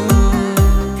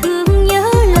 Thương nhớ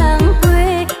làng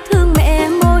quê, thương mẹ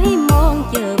mối mòn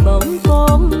chờ bỗng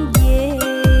con về.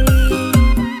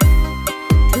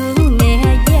 Thương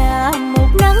mẹ già một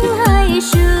nắng hai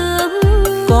sương,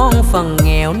 Con phần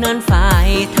nghèo nên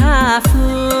phải tha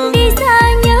phương. đi xa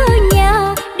nhớ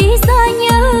nhà, đi xa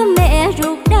nhớ mẹ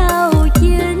ruột đau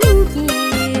chính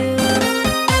chiều.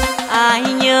 Ai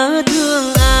nhớ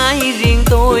thương ai, riêng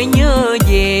tôi nhớ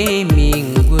về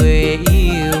miền quê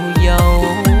yêu dấu.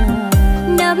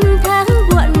 Năm tháng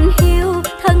quạnh hiu,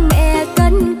 thân mẹ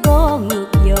cánh co ngược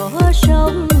gió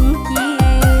sông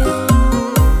chiều.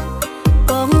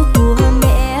 Con của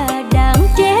mẹ đang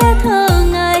trẻ thơ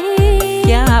ngây,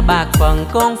 Cha bạc phần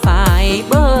con phải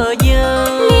bơ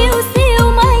vơ. liêu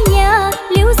xiêu mái nhà,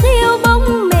 liêu xiêu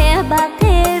bóng mẹ bạc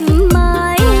thêm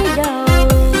mái đầu.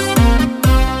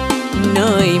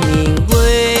 Nơi miền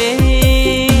quê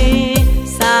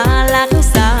xa lắc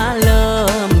xa lơ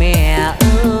mẹ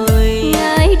ơi.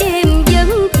 Ngày đêm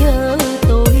vẫn chờ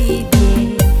tôi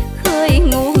về khơi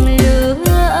nguồn lửa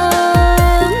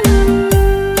ấm.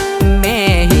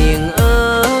 Mẹ hiền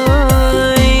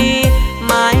ơi,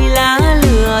 mái lá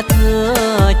lưa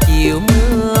thưa chiều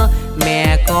mưa,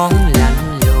 mẹ con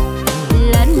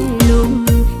lạnh lùng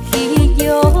khi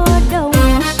gió đông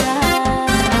xa.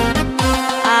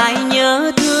 ai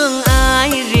nhớ thương ai,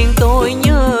 riêng tôi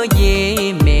nhớ về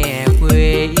mẹ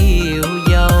quê yêu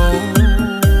dấu.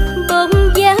 Bóng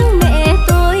dáng mẹ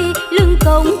tôi lưng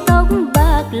cong tóc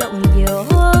bạc lộng gió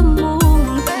muôn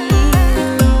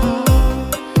chiều.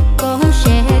 Con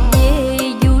sẽ về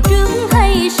dù trước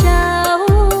hay sau,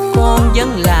 Con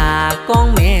vẫn là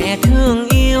con mẹ thương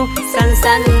yêu, xanh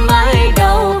xanh mái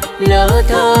đầu lỡ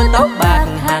thơ tóc bạc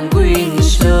hàng quyên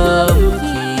sớm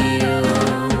chiều.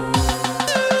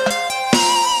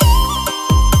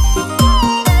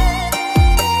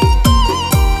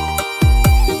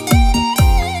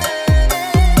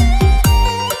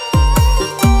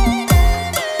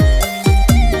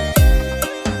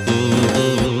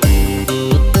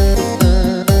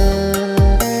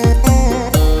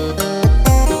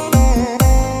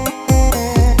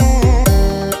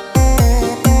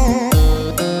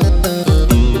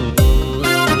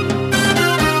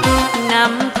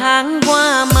 Năm tháng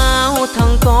qua mau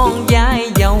thân con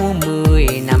dai dâu 10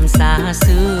 năm xa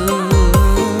xưa.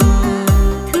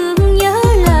 thương nhớ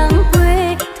làng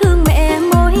quê, thương mẹ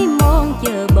mối mòn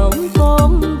chờ bỗng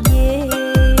con về.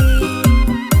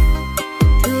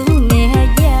 Thương mẹ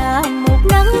già một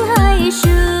nắng hai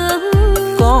sương,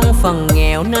 Con phần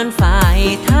nghèo nên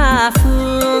phải tha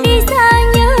phương. đi xa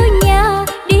nhớ nhà,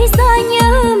 đi xa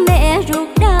nhớ mẹ ruột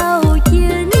đau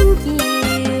chính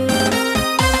chiều.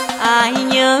 Ai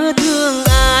nhớ thương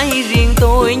ai, riêng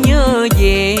tôi nhớ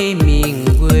về miền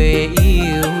quê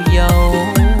yêu dấu.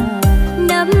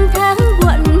 Năm tháng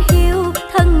quạnh hiu,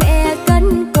 thân mẹ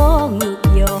cánh co ngược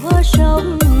gió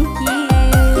sông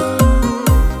chiều.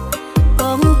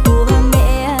 Con của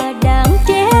mẹ đang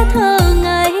trẻ thơ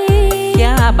ngây,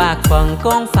 Cha bạc phần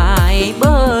con phải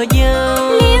bơ vơ.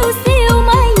 liêu xiêu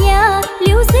mái nhà,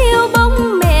 liêu xiêu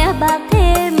bóng mẹ bạc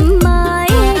thêm mái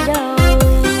đầu.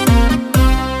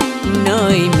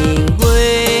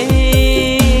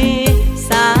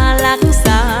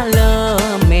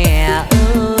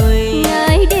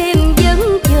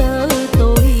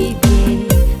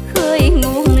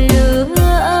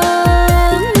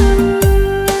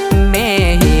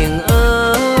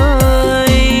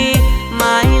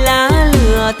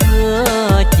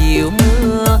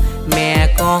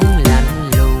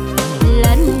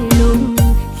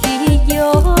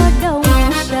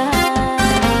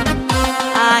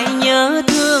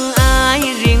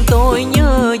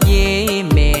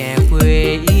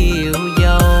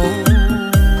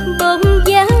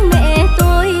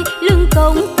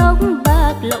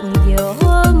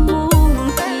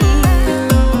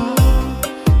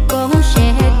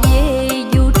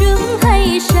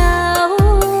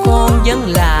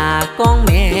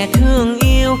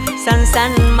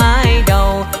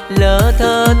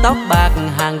 tóc bạc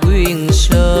hàng quyên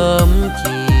sớm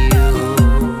chiều.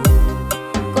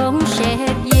 Con sẽ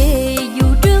về dù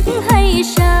trước hay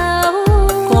sau,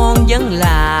 con vẫn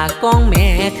là con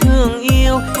mẹ thương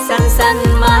yêu. Xanh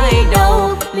xanh mái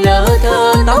đầu, lỡ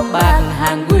thơ tóc bạc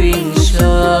hàng quyên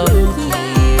sớm chiều.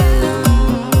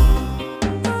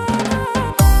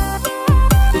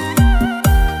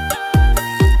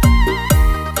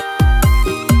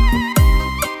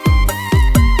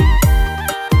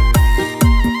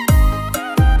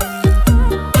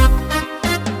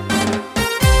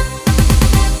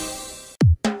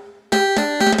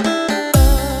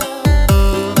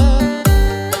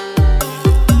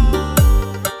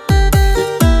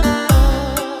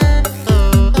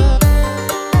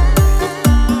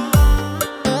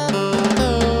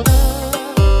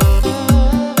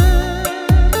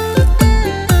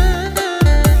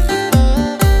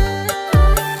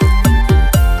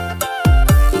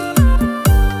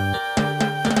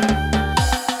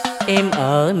 Em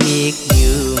ở miệt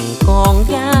vườn con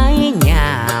gái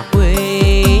nhà quê,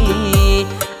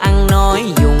 ăn nói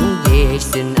dũng về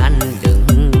xin anh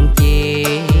đừng chê.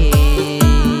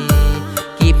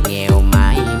 Kiếp nghèo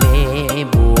mãi mê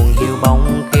buồn hiu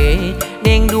bóng khê,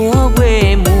 đen đúa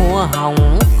quê mùa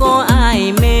hồng có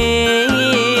ai mê.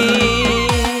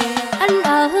 Anh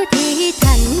ở thị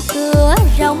thành cửa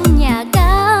rộng nhà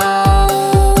cao,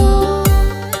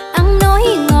 ăn nói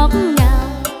ngọt ngào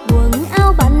quần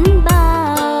áo bánh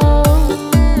bao.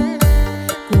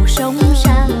 Cuộc sống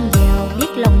sang giàu biết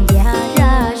lòng dạ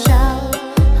ra sao,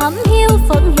 hẩm hiu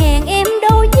phận hèn em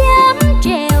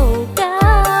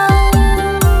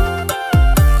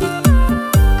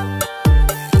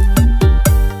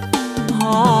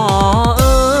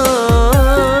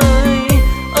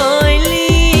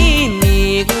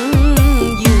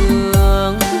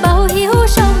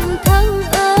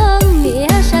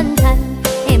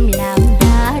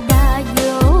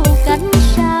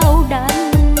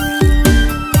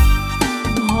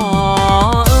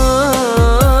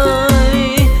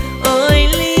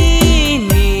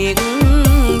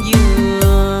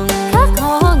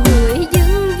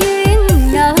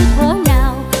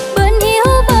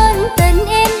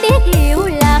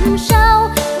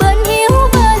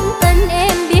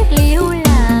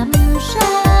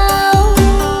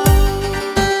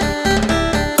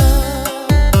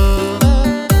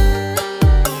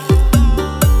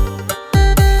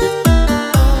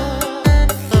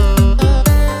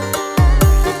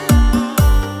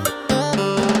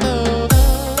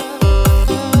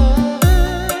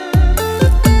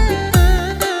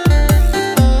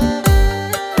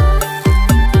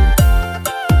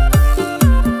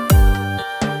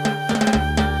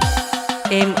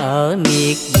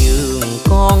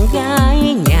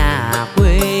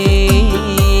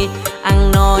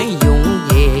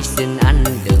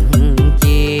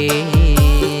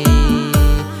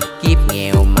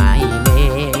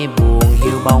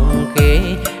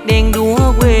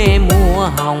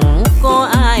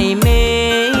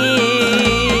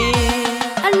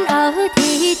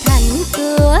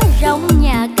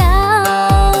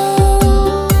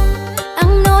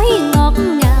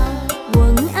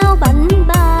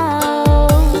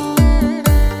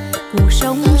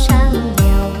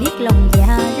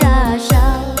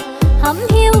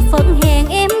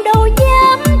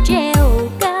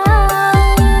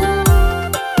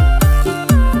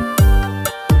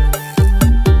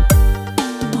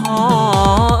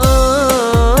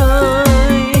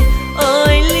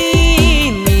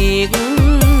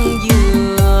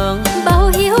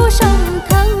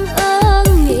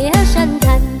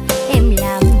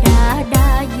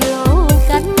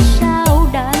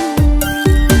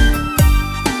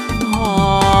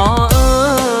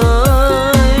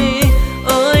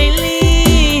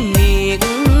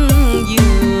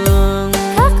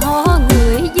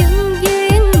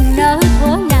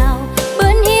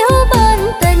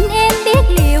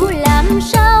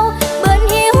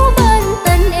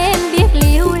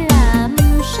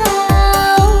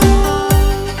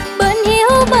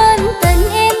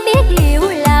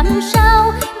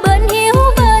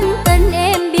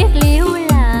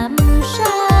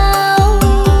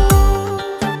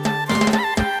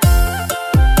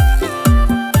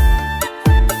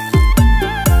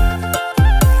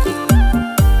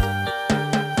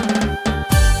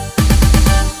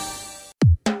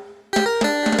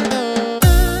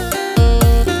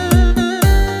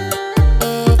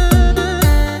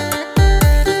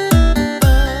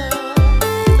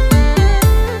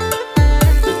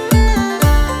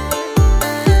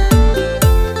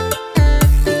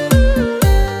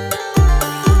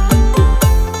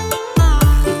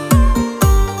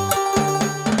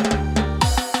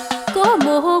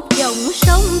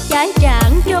chải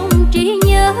tràn trong trí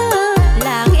nhớ.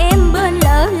 Làng em bên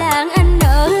lỡ, làng anh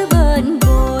ở bên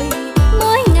bồi.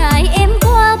 Mỗi ngày em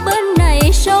qua bên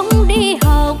này sống đi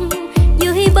học,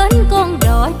 dưới bến con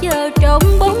đò chờ trong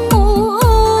bóng mù.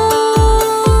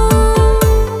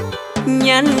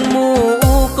 Nhánh mù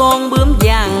con bướm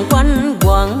vàng quanh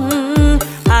quẩn,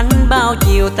 anh bao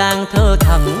chiều tàn thơ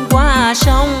thẩn qua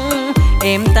sông.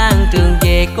 Em tan trường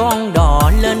về con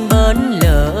đò lên bến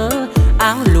lỡ,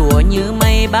 áo lụa như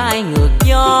mây bay ngược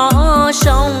gió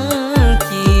sông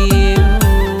chiều.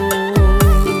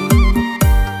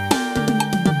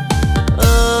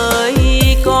 Ơi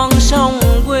con sông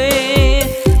quê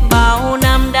bao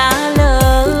năm đã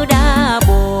lỡ đã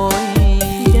bồi,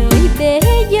 Đời bể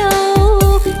dâu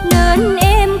nên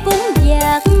em cũng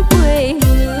dạt quê người.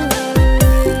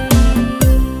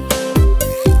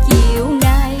 Chiều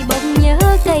nay bỗng nhớ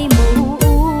cây mù,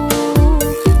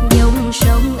 dòng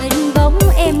sông in bóng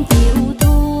em chịu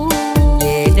thu.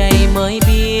 về đây mới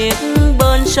biết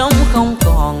bên sông không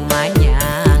còn mái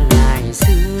nhà ngày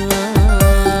xưa.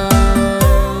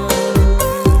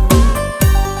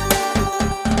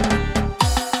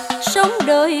 Sóng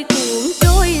đời cuộn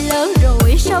trôi lỡ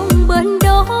rồi sông bên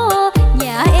đó,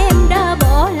 nhà em đã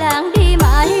bỏ làng đi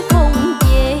mãi không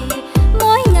về.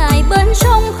 Mỗi ngày bên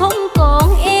sông không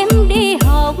còn em đi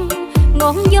học,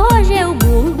 ngọn gió reo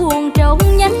buồn buồn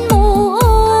trong nhánh mù.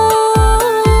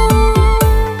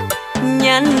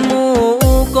 Nhánh mù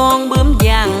con bướm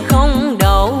vàng không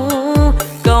đậu,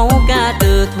 câu ca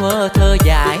từ thuở thơ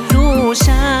dài ru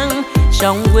sang.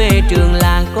 Sông quê trường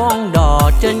làng con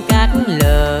đò trên cát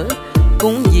lở,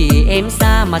 cũng vì em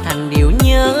xa mà thành điều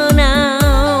nhớ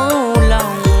nao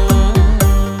lòng.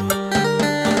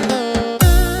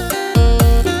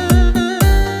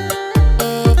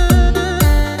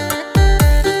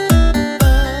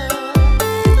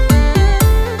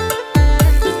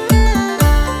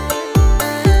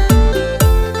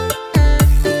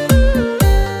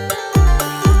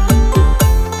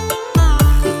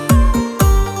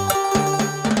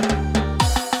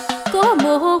 Có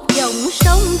một dòng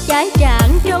sông chảy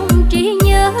tràn trong trí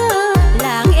nhớ,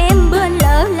 làng em bên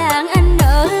lỡ, làng anh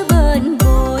ở bên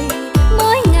bồi.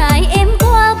 Mỗi ngày em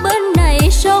qua bên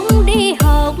này sống đi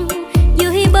học,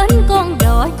 dưới bến con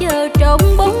đò chờ trong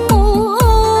bóng mù.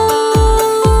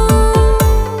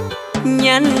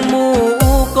 Nhánh mù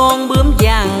con bướm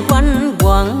vàng quanh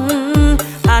quẩn,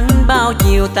 anh bao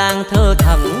chiều tàn thơ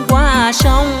thẩn qua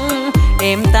sông.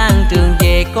 Em tan trường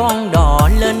về con đò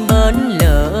lên bến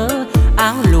lỡ,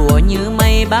 áo lụa như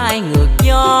mây bay ngược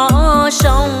gió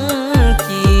sông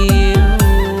chiều.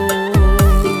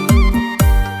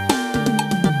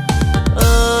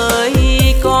 Ơi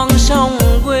con sông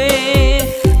quê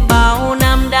bao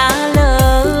năm đã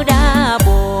lỡ đã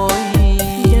bồi,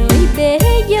 Đời bể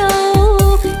dâu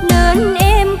nên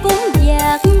em cũng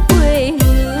dạt quê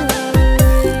người.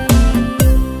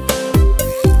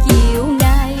 Chiều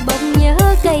nay bỗng nhớ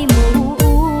cây mù,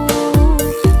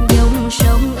 dòng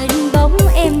sông in bóng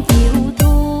em chịu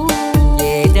thu.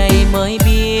 về đây mới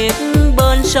biết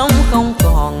bên sông không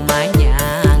còn mái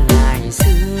nhà ngày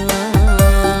xưa.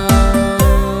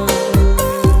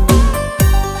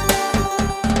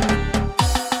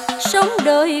 Sóng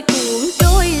đời cuộn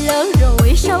trôi lỡ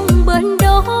rồi sông bên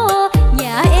đó,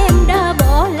 nhà em đã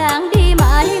bỏ làng đi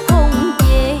mãi không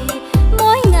về.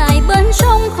 Mỗi ngày bên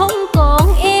sông không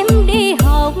còn em đi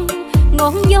học,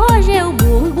 ngọn gió reo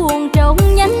buồn buồn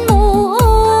trong nhánh mù.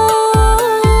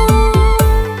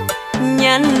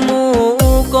 Nhánh mù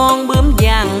con bướm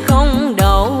vàng không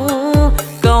đậu,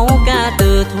 câu ca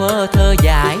từ thuở thơ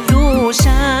dài ru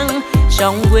sang.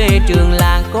 Sông quê trường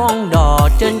làng con đò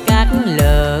trên cát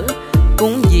lở,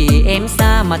 cũng vì em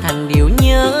xa mà thành điều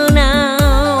nhớ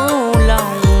nao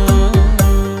lòng.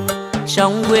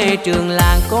 Sông quê trường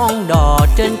làng con đò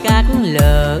trên cát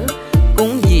lở,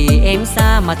 cũng vì em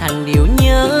xa mà thành điều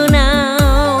nhớ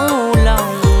nao lòng.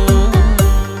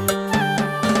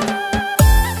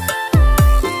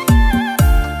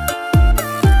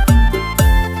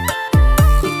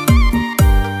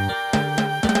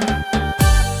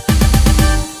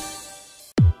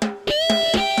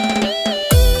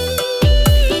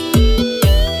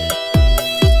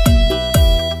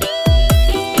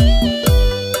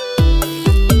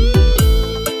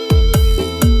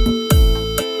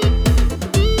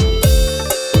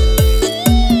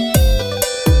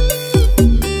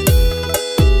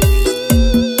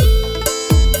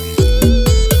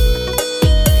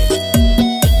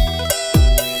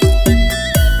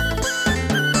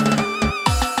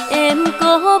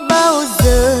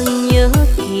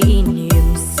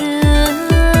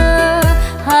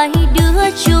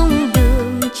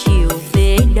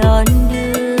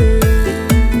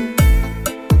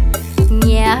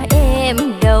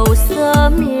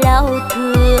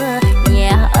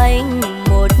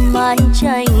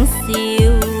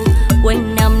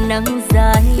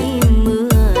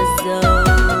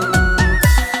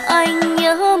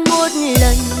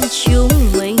 chúng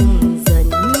mình giận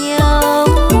nhau.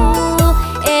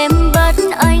 Em bắt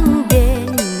anh đến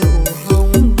nụ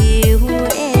hồng biếu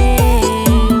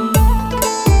em,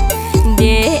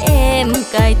 để em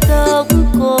cài tóc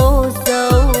cô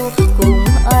dâu cùng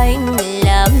anh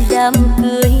làm đám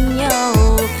cưới nhau.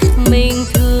 Mình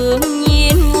thương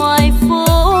nhìn ngoài phố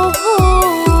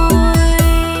vui,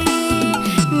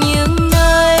 nhưng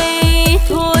nay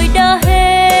thôi đã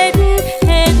hết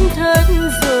thật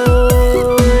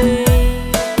rồi.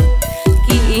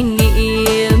 Kỷ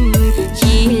niệm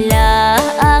chỉ là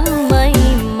áng mây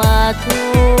mà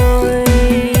thôi.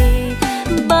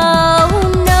 Bao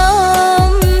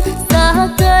năm xa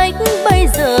cách bây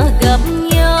giờ gặp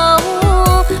nhau,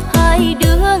 hai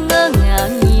đứa ngỡ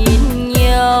ngàng nhìn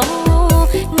nhau,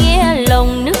 nghe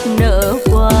lòng nức nở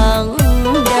quặn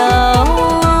đau.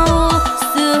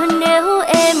 Xưa nếu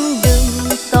em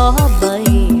đừng tỏ bày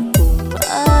cùng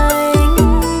anh,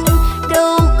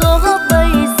 đâu có bây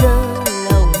giờ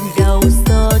lòng đau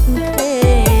xót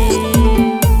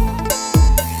thêm.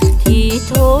 Thì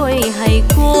thôi hãy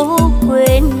cố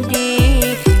quên đi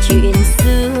chuyện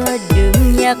xưa,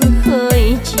 đừng nhắc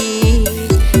khơi chi,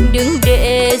 đừng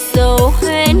để sầu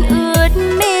hoen ướt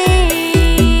mi.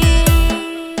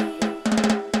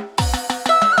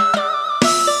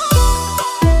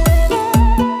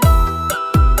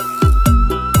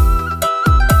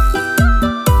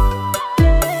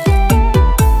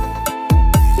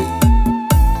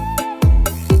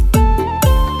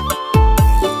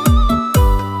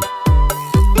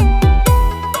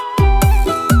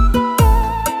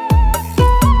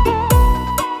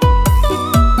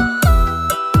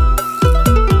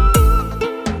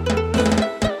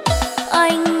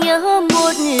 Anh nhớ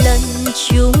một lần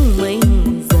chúng mình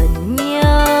giận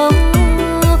nhau,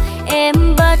 em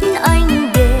bắt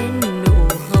anh đến nụ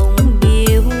hồng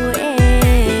biếu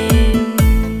em,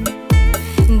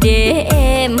 để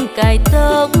em cài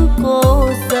tóc cô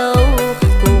dâu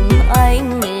cùng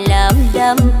anh làm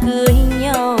đám cưới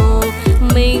nhau.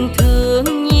 Mình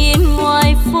thương nhìn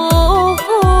ngoài phố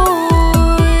vui,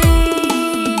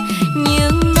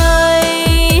 nhưng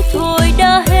nay thôi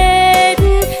đã hết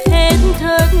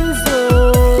thật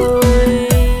rồi.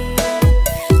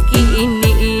 Kỷ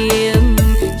niệm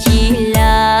chỉ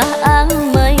là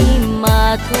áng mây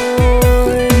mà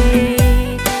thôi.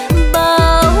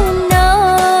 Bao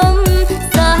năm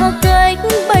xa cách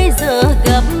bây giờ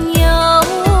gặp nhau,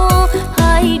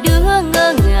 hai đứa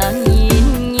ngỡ ngàng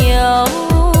nhìn nhau,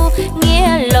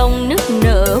 nghe lòng nức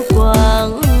nở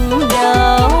quặn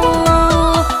đau.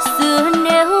 Xưa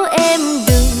nếu em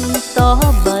đừng tỏ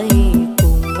bày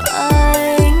cùng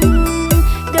anh,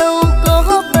 đâu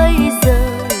có bây giờ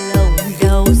lòng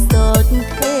đau xót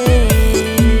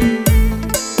thêm.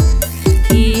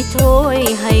 Thì thôi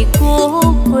hãy cố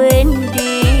quên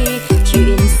đi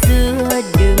chuyện xưa,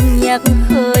 đừng nhắc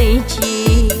khơi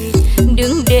chi,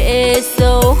 đừng để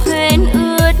sầu hoen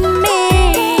ướt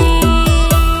mi.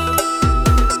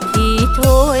 Thì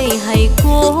thôi hãy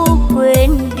cố quên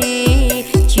đi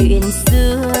chuyện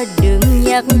xưa, đừng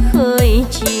nhắc khơi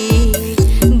chi,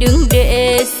 đừng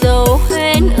để sầu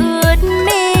hoen ướt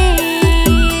mi.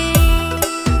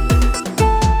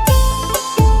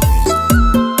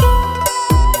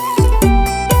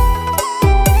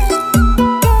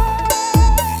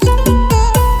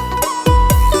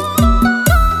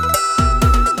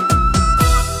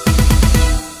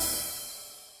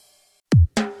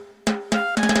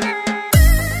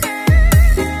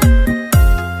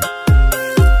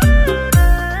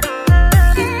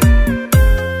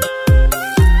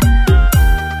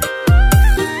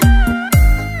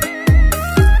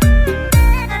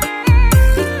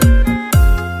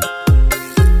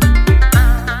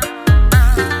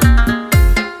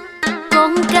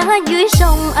 Con cá dưới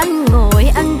sông anh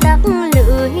ngồi anh tắt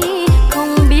lưỡi,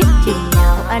 không biết chừng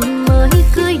nào anh mới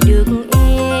cưới được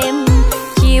em.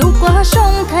 Chiều qua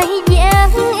sông thấy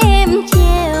dáng em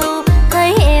treo,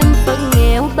 thấy em phận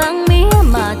nghèo bán mía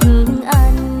mà thương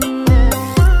anh.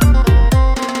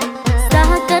 Xa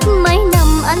cách mấy năm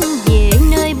anh về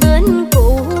nơi bến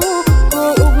cũ, cô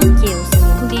uống chèo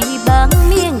xuồng đi bán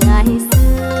mía ngày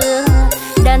xưa.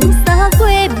 Đành xa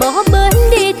quê bỏ bến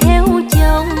đi theo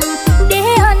chồng, để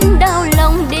anh đau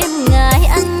lòng đêm ngày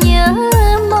anh nhớ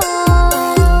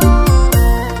mong.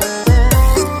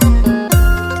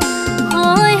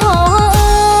 Ôi hồ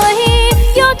ơi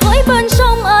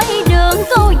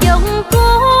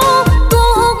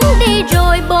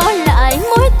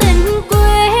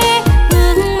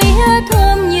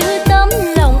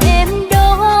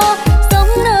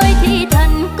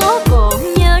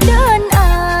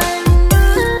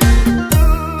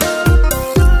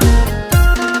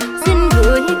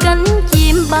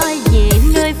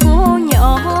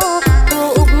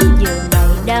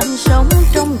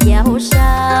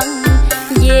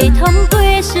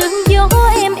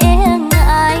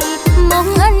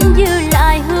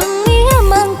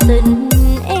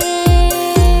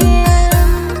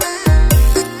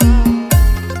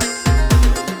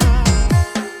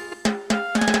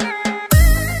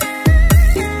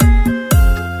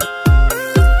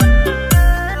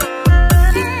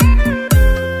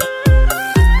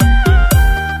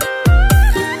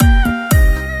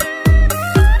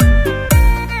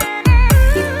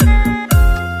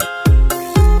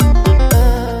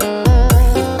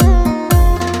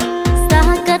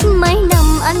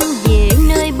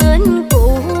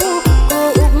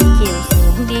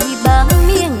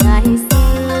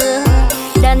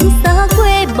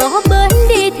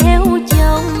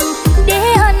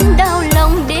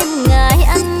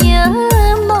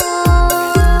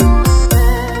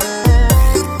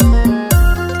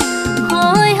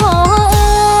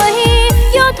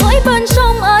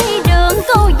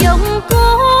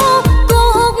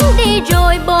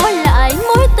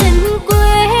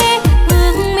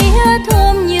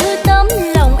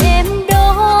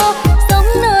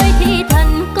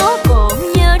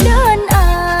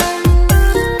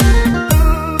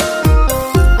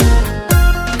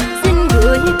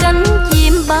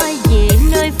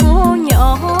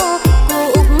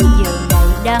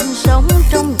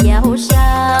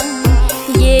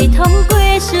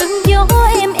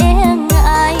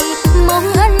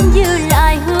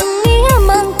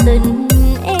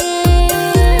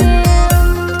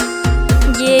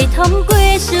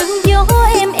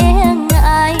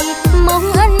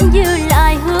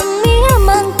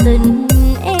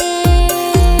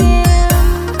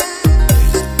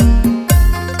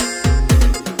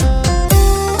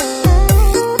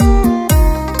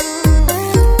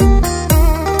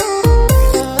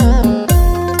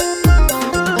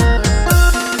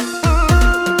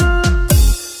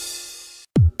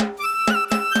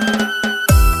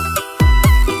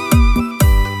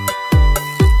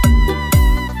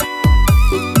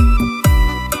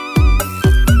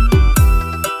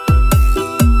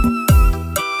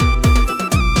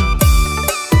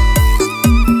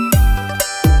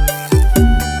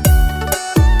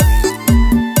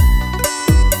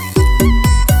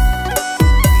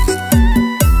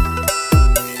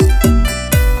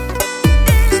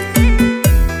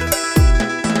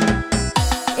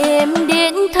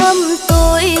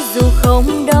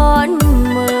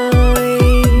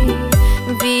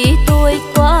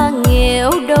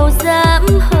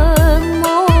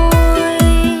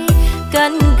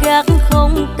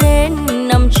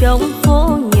trong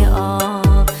phố nhỏ,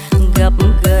 gặp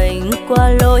gành qua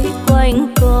lối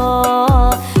quanh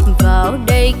co, vào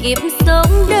đây kiếp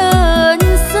sống đơn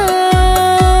sơ.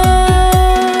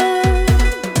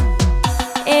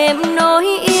 Em nói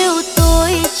yêu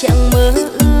tôi chẳng mơ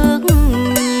ước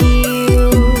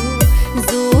nhiều,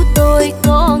 dù tôi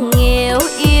có nghèo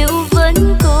yêu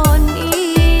vẫn còn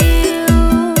yêu,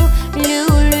 lưu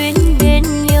luyến bên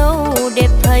nhau đẹp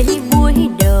thấy buổi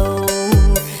đầu,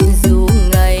 dù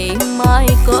ngày mai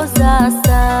có ra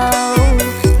sao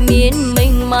miễn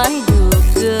mình mãi được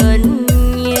gần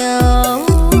nhau.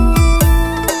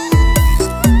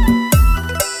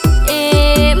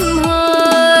 Em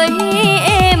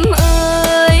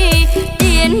ơi,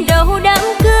 tiền đâu đám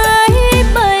cưới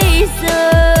bây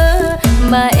giờ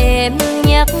mà em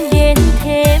nhắc đến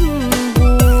thêm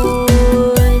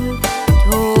buồn.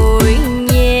 Thôi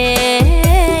nhé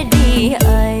đi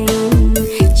anh,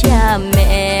 cha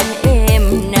mẹ em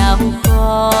nào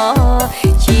khó,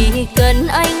 chỉ cần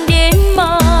anh đến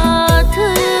mà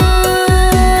thương.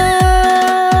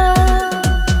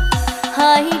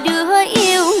 Hai đứa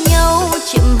yêu nhau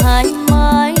chậm hai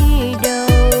mái đầu,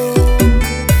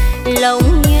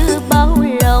 lòng như bao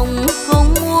lòng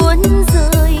không muốn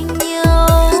rời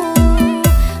nhau.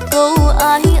 Câu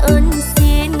ai ân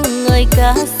xin người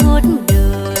ca suốt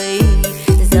đời,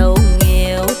 giàu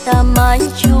nghèo ta mãi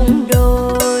chung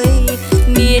đôi,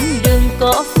 miễn đừng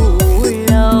có phụ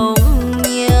lòng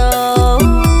nhau.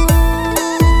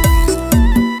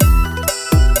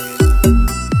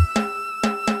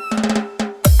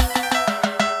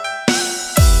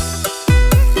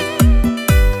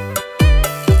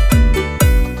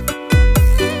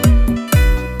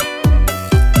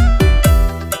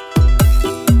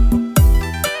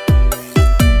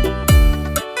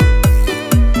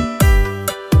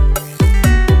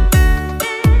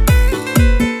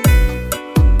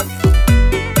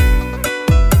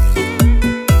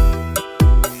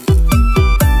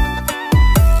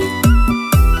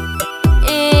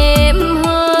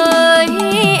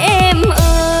 Em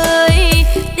ơi,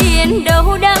 tiền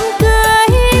đâu đám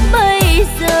cưới bây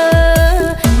giờ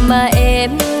mà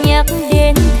em nhắc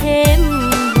đến thêm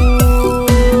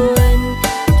buồn.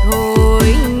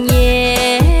 Thôi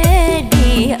nhé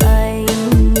đi anh,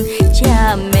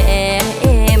 cha mẹ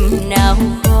em nào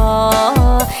khó,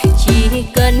 chỉ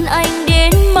cần anh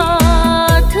đến mà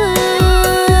thương.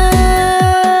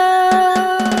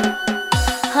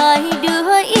 Hai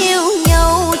đứa yêu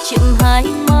nhau chậm hai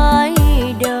mái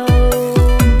đầu,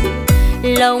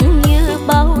 lòng như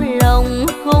bao lòng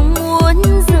không muốn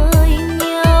rời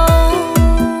nhau.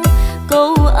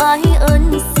 Câu ai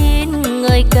ân xin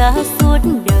người ca suốt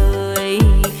đời,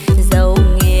 giàu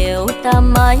nghèo ta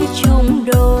mãi chung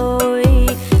đôi,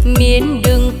 miễn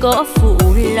đừng có phụ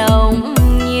lòng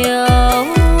nhau.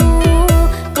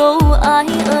 Câu ai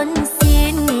ân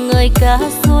xin người ca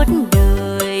suốt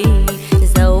đời,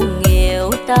 giàu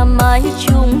nghèo ta mãi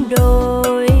chung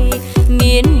đôi,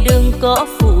 miễn đừng có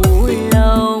phụ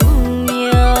lòng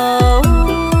nhau.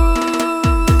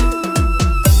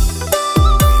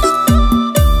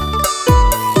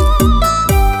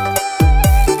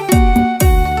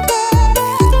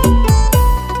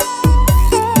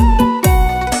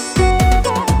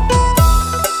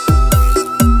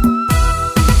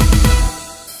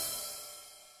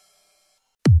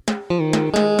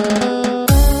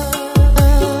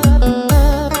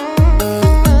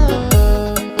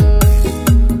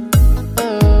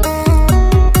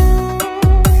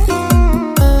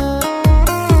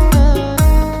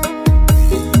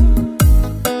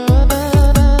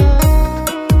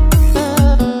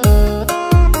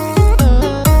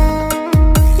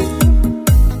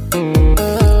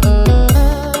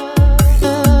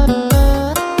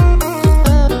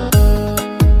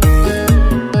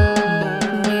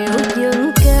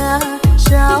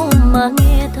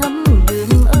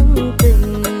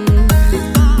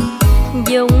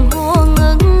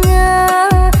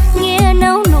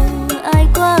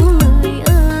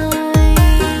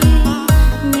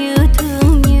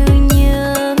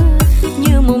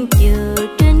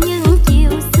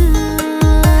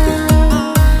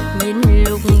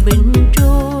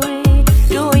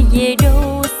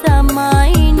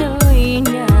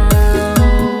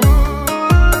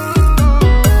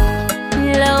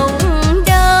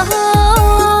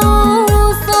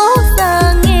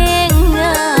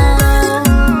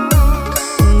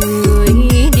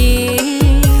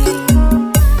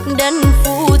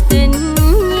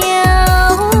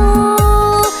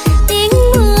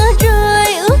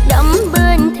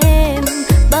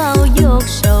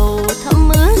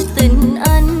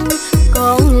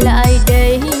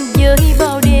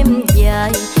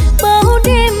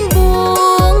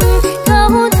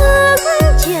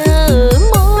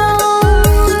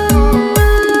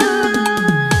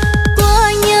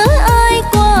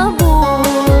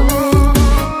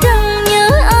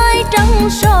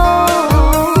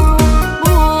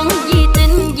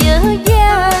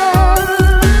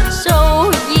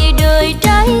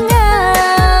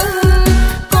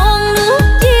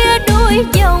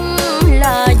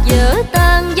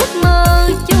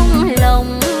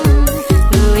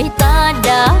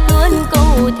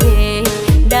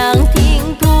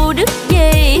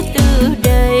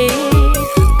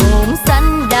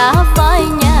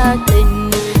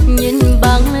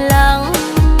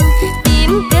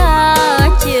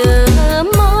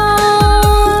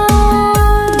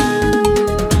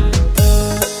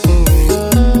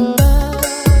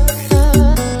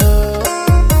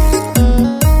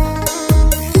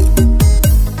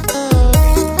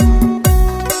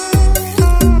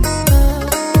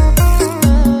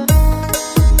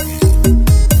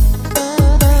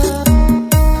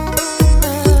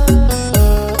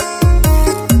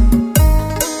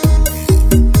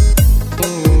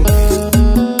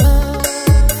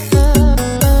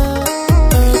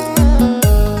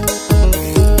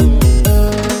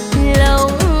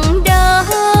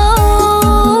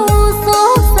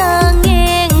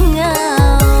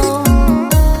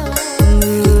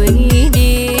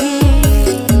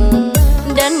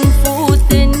 đành phụ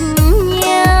tình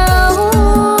nhau.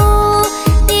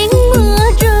 Tiếng mưa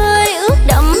rơi ướt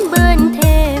đẫm bên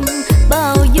thềm,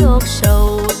 bao giọt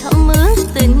sầu thấm ướt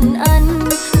tình anh.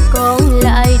 Còn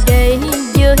lại đây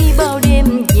với bao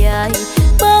đêm dài,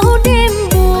 bao đêm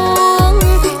buồn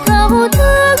thao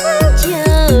thức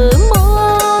chờ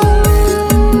mong.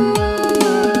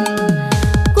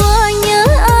 Qua nhớ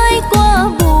ai qua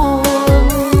buồn,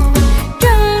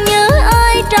 trăng nhớ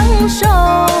ai trăng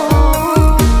sầu.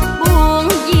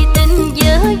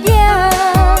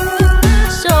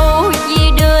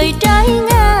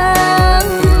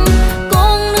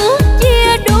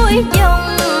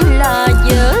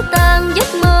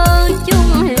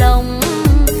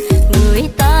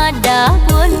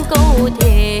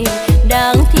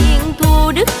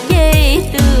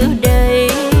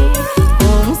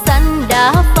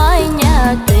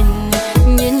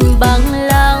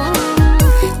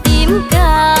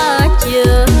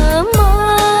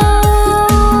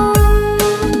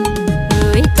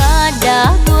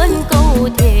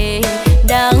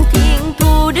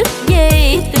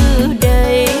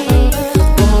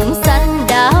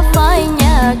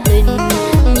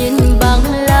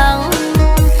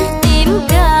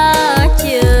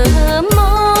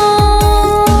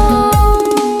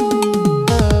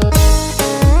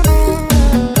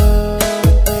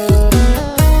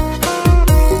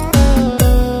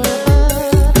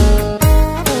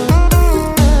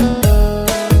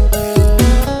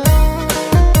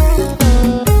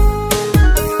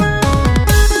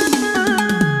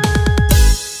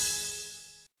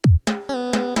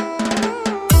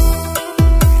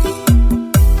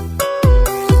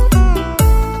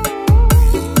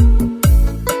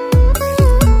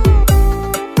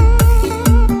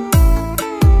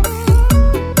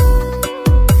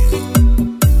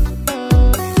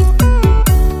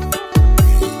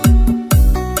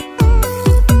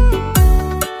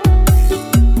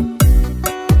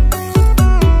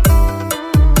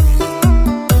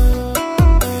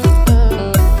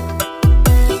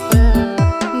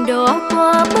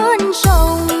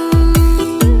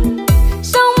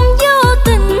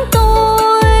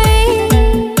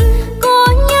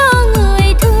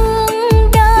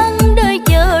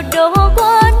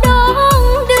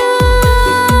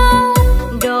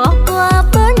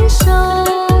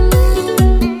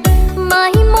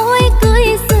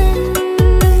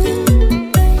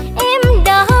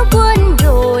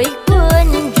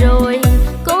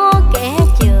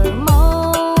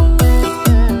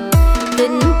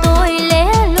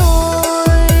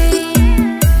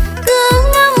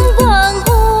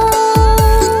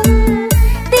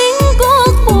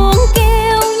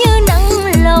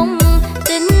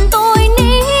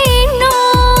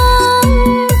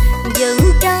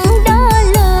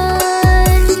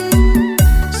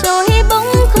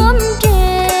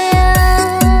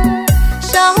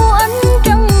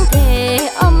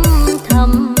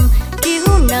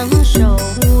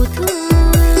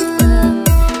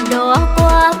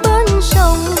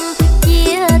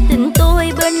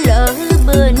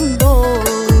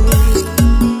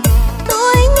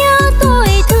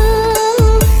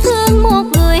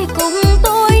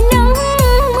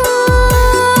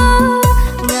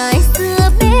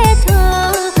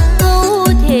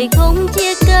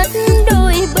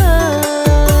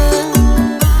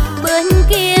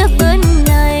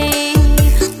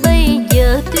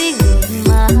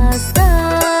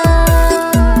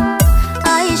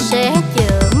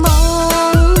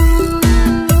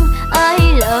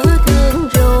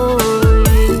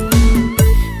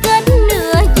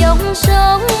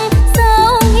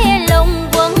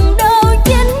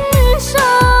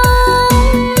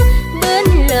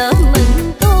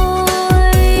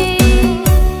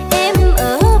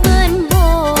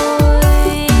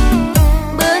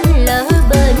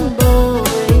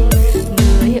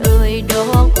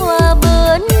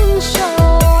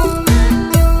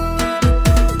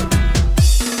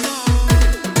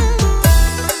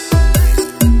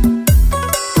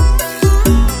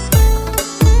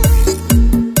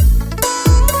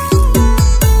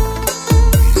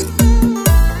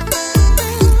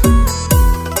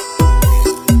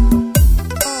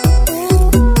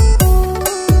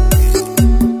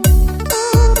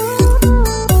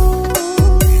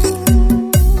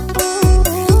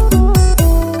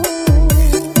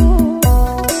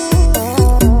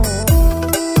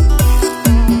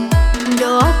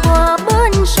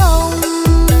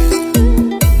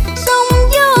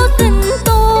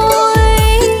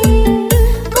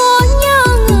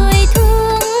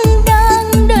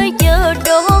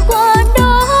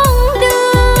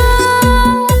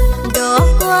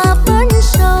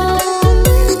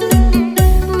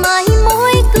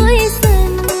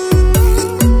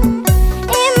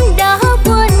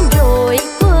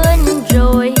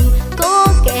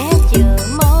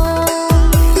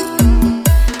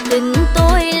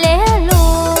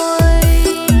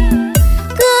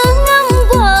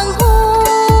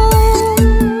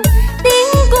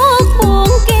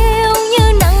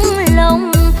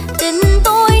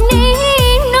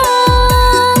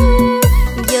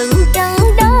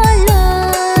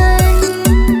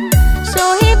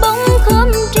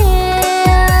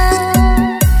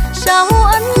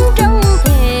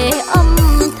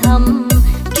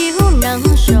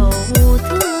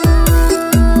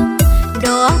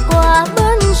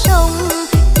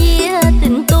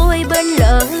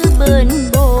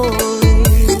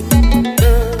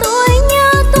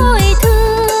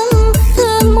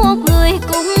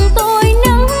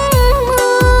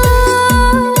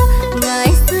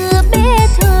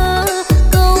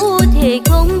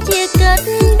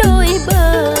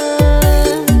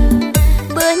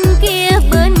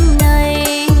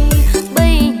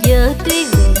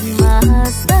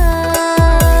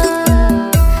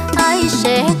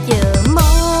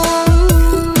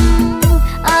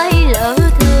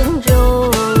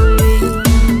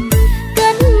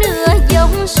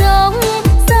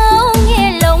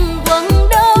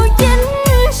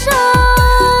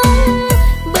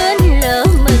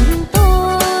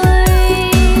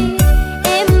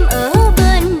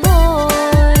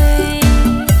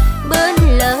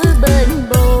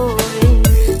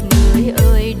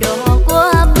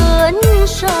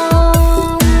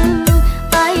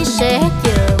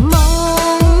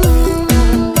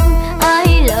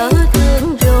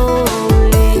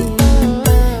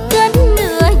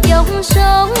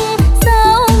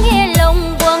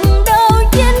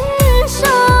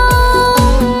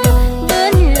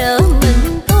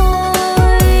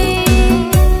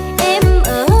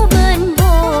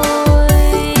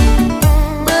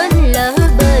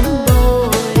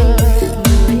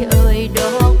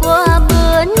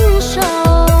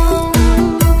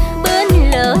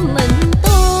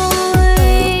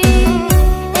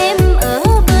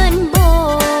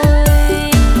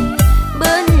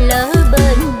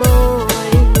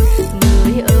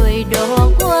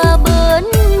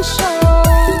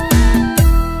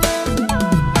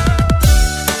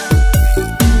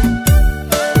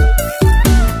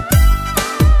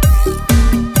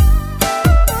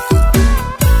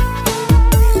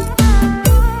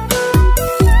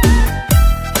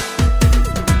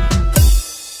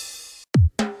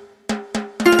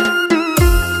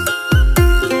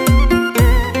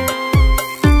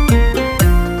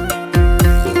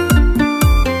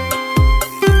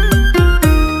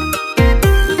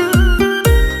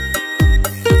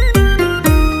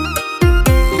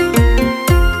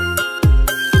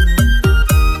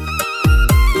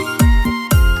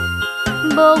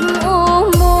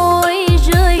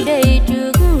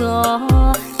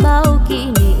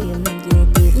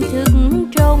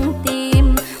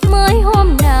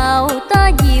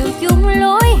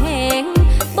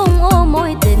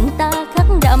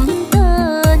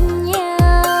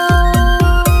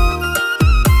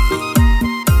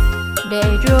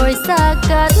 rồi xa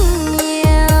cách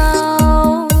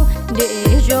nhau, để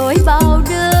rồi bao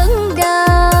đớn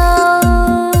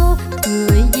đau.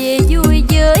 Người về vui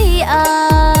với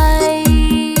ai,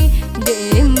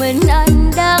 để mình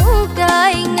anh đắng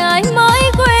cay. Ngày mới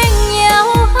quen nhau,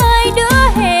 hai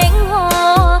đứa hẹn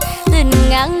hò, tình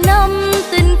ngàn năm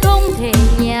tình không thể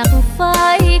nhạt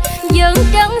phai. Vẫn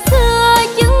trắng xưa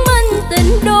chứng minh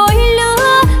tình đôi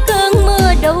lứa, cơn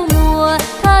mưa đầu mùa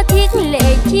tha thiết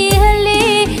lệ chia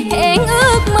ly. Hẹn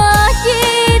ước mà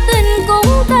chi tình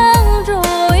cũng tan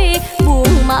rồi, buồn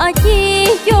mà chi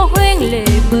cho hoen lệ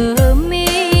bờ mi.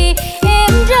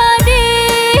 Em ra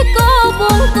đi có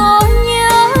buồn có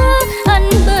nhớ, anh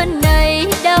bên này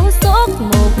đau xót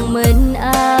một mình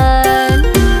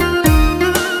anh.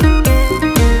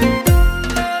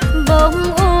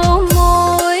 Bông ô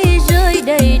môi rơi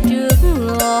đầy trước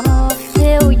ngõ,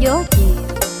 theo gió chiều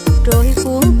trôi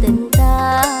cuốn tình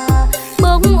ta.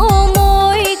 Bông ô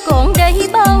môi còn đây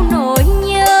bao nỗi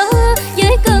nhớ,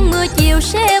 với cơn mưa chiều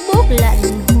sẽ buốt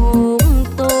lạnh hồn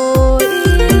tôi.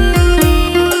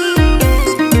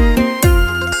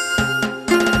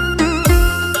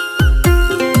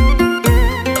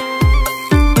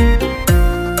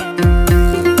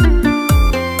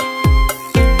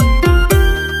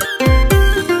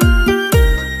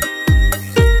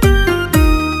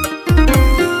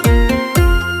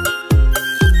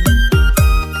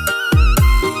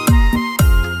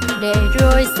 Để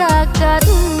rồi xa cách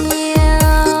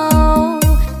nhau,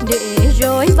 để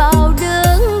rồi bao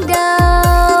đớn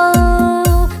đau.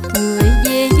 Người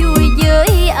về vui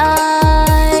với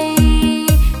ai,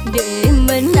 để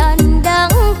mình anh đắng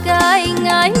cay.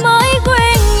 Ngày mới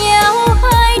quen nhau,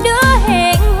 hai đứa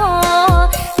hẹn hò,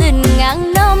 tình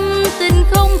ngàn năm tình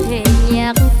không thể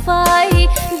nhạt phai.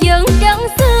 Vẫn trắng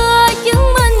xưa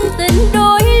chứng minh tình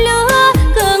đôi lứa,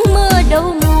 cơn mưa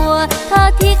đầu mùa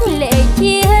tha thiết lệ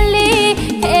chia ly.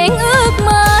 Hẹn ước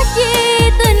mà chi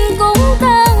tình cũng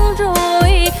tan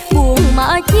rồi, buồn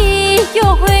mà chi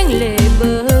cho hoen lệ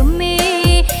bờ mi.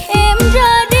 Em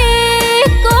ra đi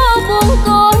có buồn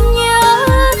có nhớ,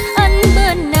 anh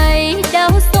bên này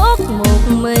đau xót một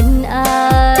mình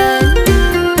anh.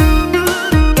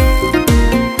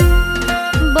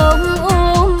 Bông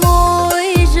ô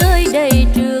môi rơi đầy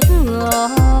trước ngõ,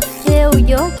 theo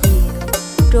gió chiều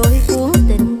trôi cuốn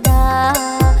tình ta.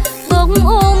 Bông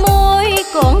ô môi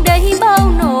còn đây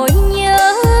bao nỗi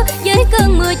nhớ, với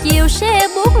cơn mưa chiều sẽ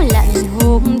buốt lạnh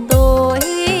hồn tôi.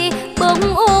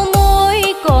 Bông ô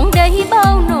môi còn đây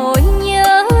bao nỗi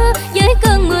nhớ, với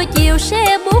cơn mưa chiều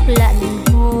sẽ buốt lạnh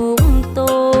hồn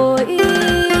tôi.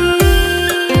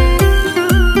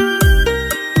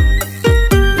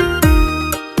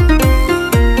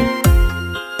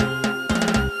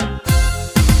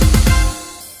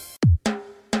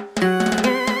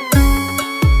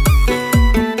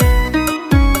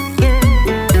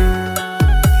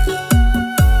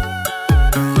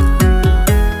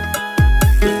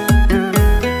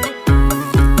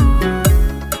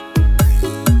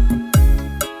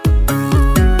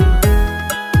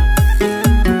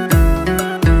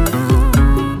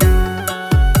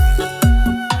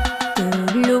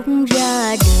 Từ lúc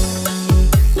ra đời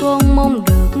con mong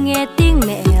được nghe tiếng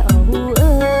mẹ âu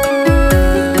ơ,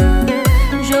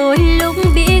 rồi lúc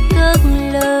biết cất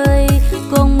lời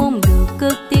con mong được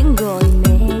cất tiếng gọi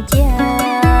mẹ cha.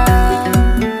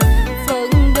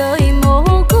 Phận đời mồ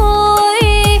côi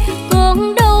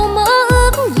con đâu mơ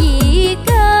ước gì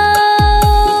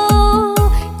cao,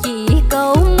 chỉ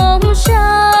cầu mong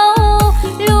sao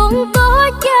luôn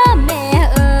có cha mẹ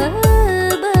ở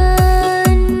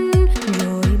bên.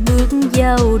 Rồi bước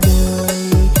vào đời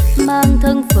mang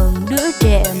thân phận đứa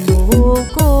trẻ mồ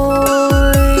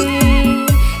côi,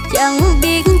 chẳng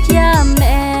biết cha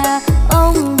mẹ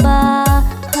ông bà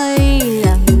hay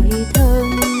là người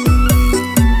thân.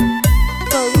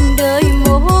 Phận đời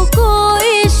mồ côi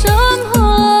sớm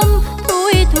hôm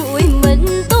thui thủi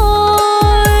mình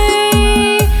tôi,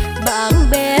 bạn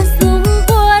bè xung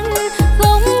quanh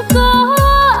không có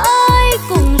ai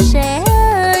cùng sẻ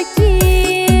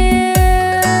chia.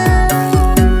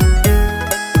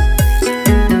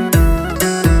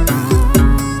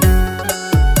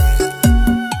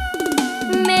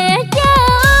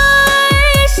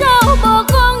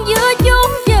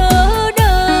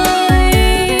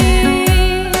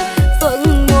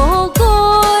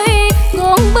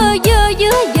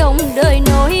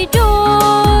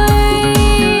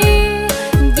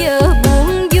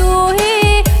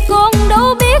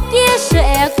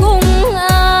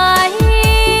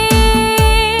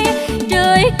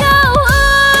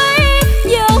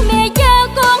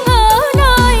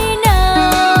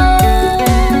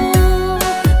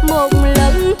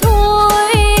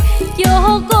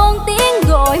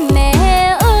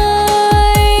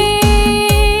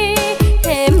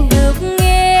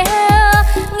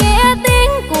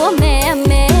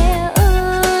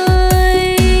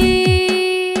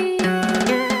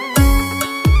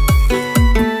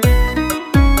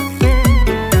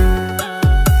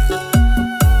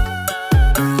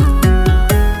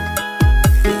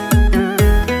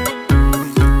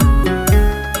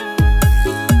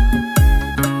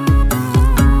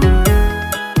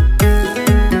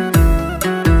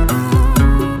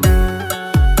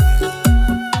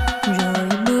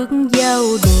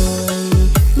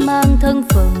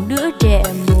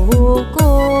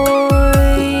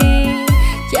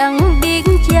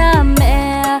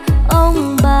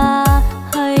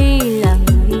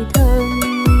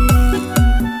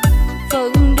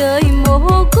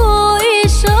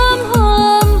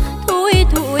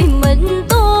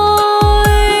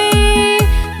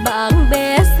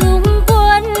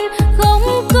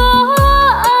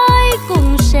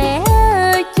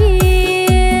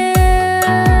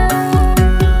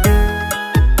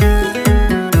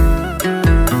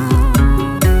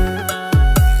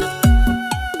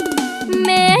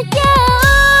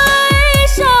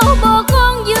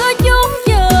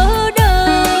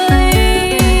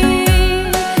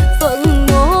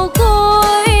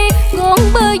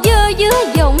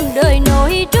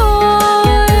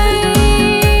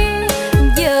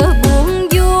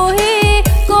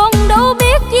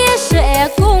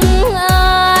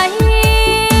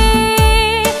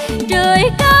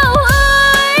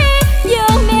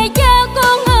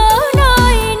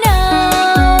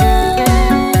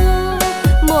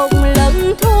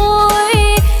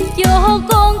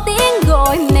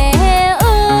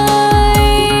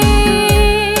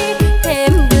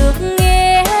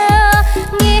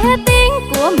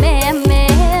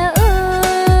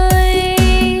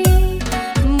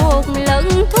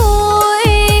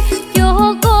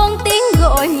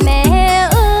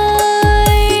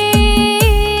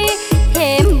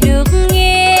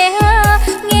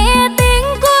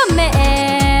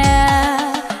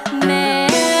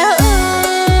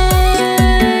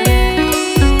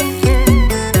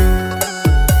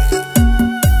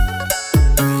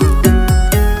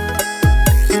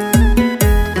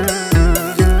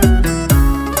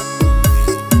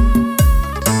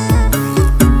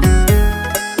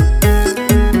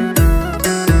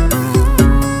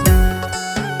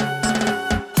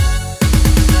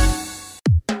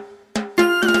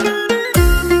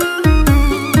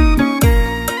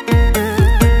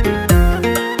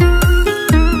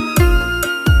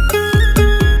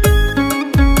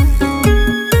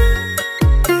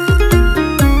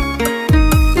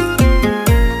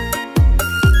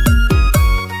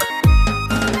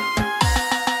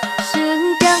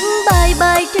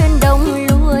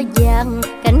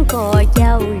 cò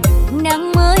giao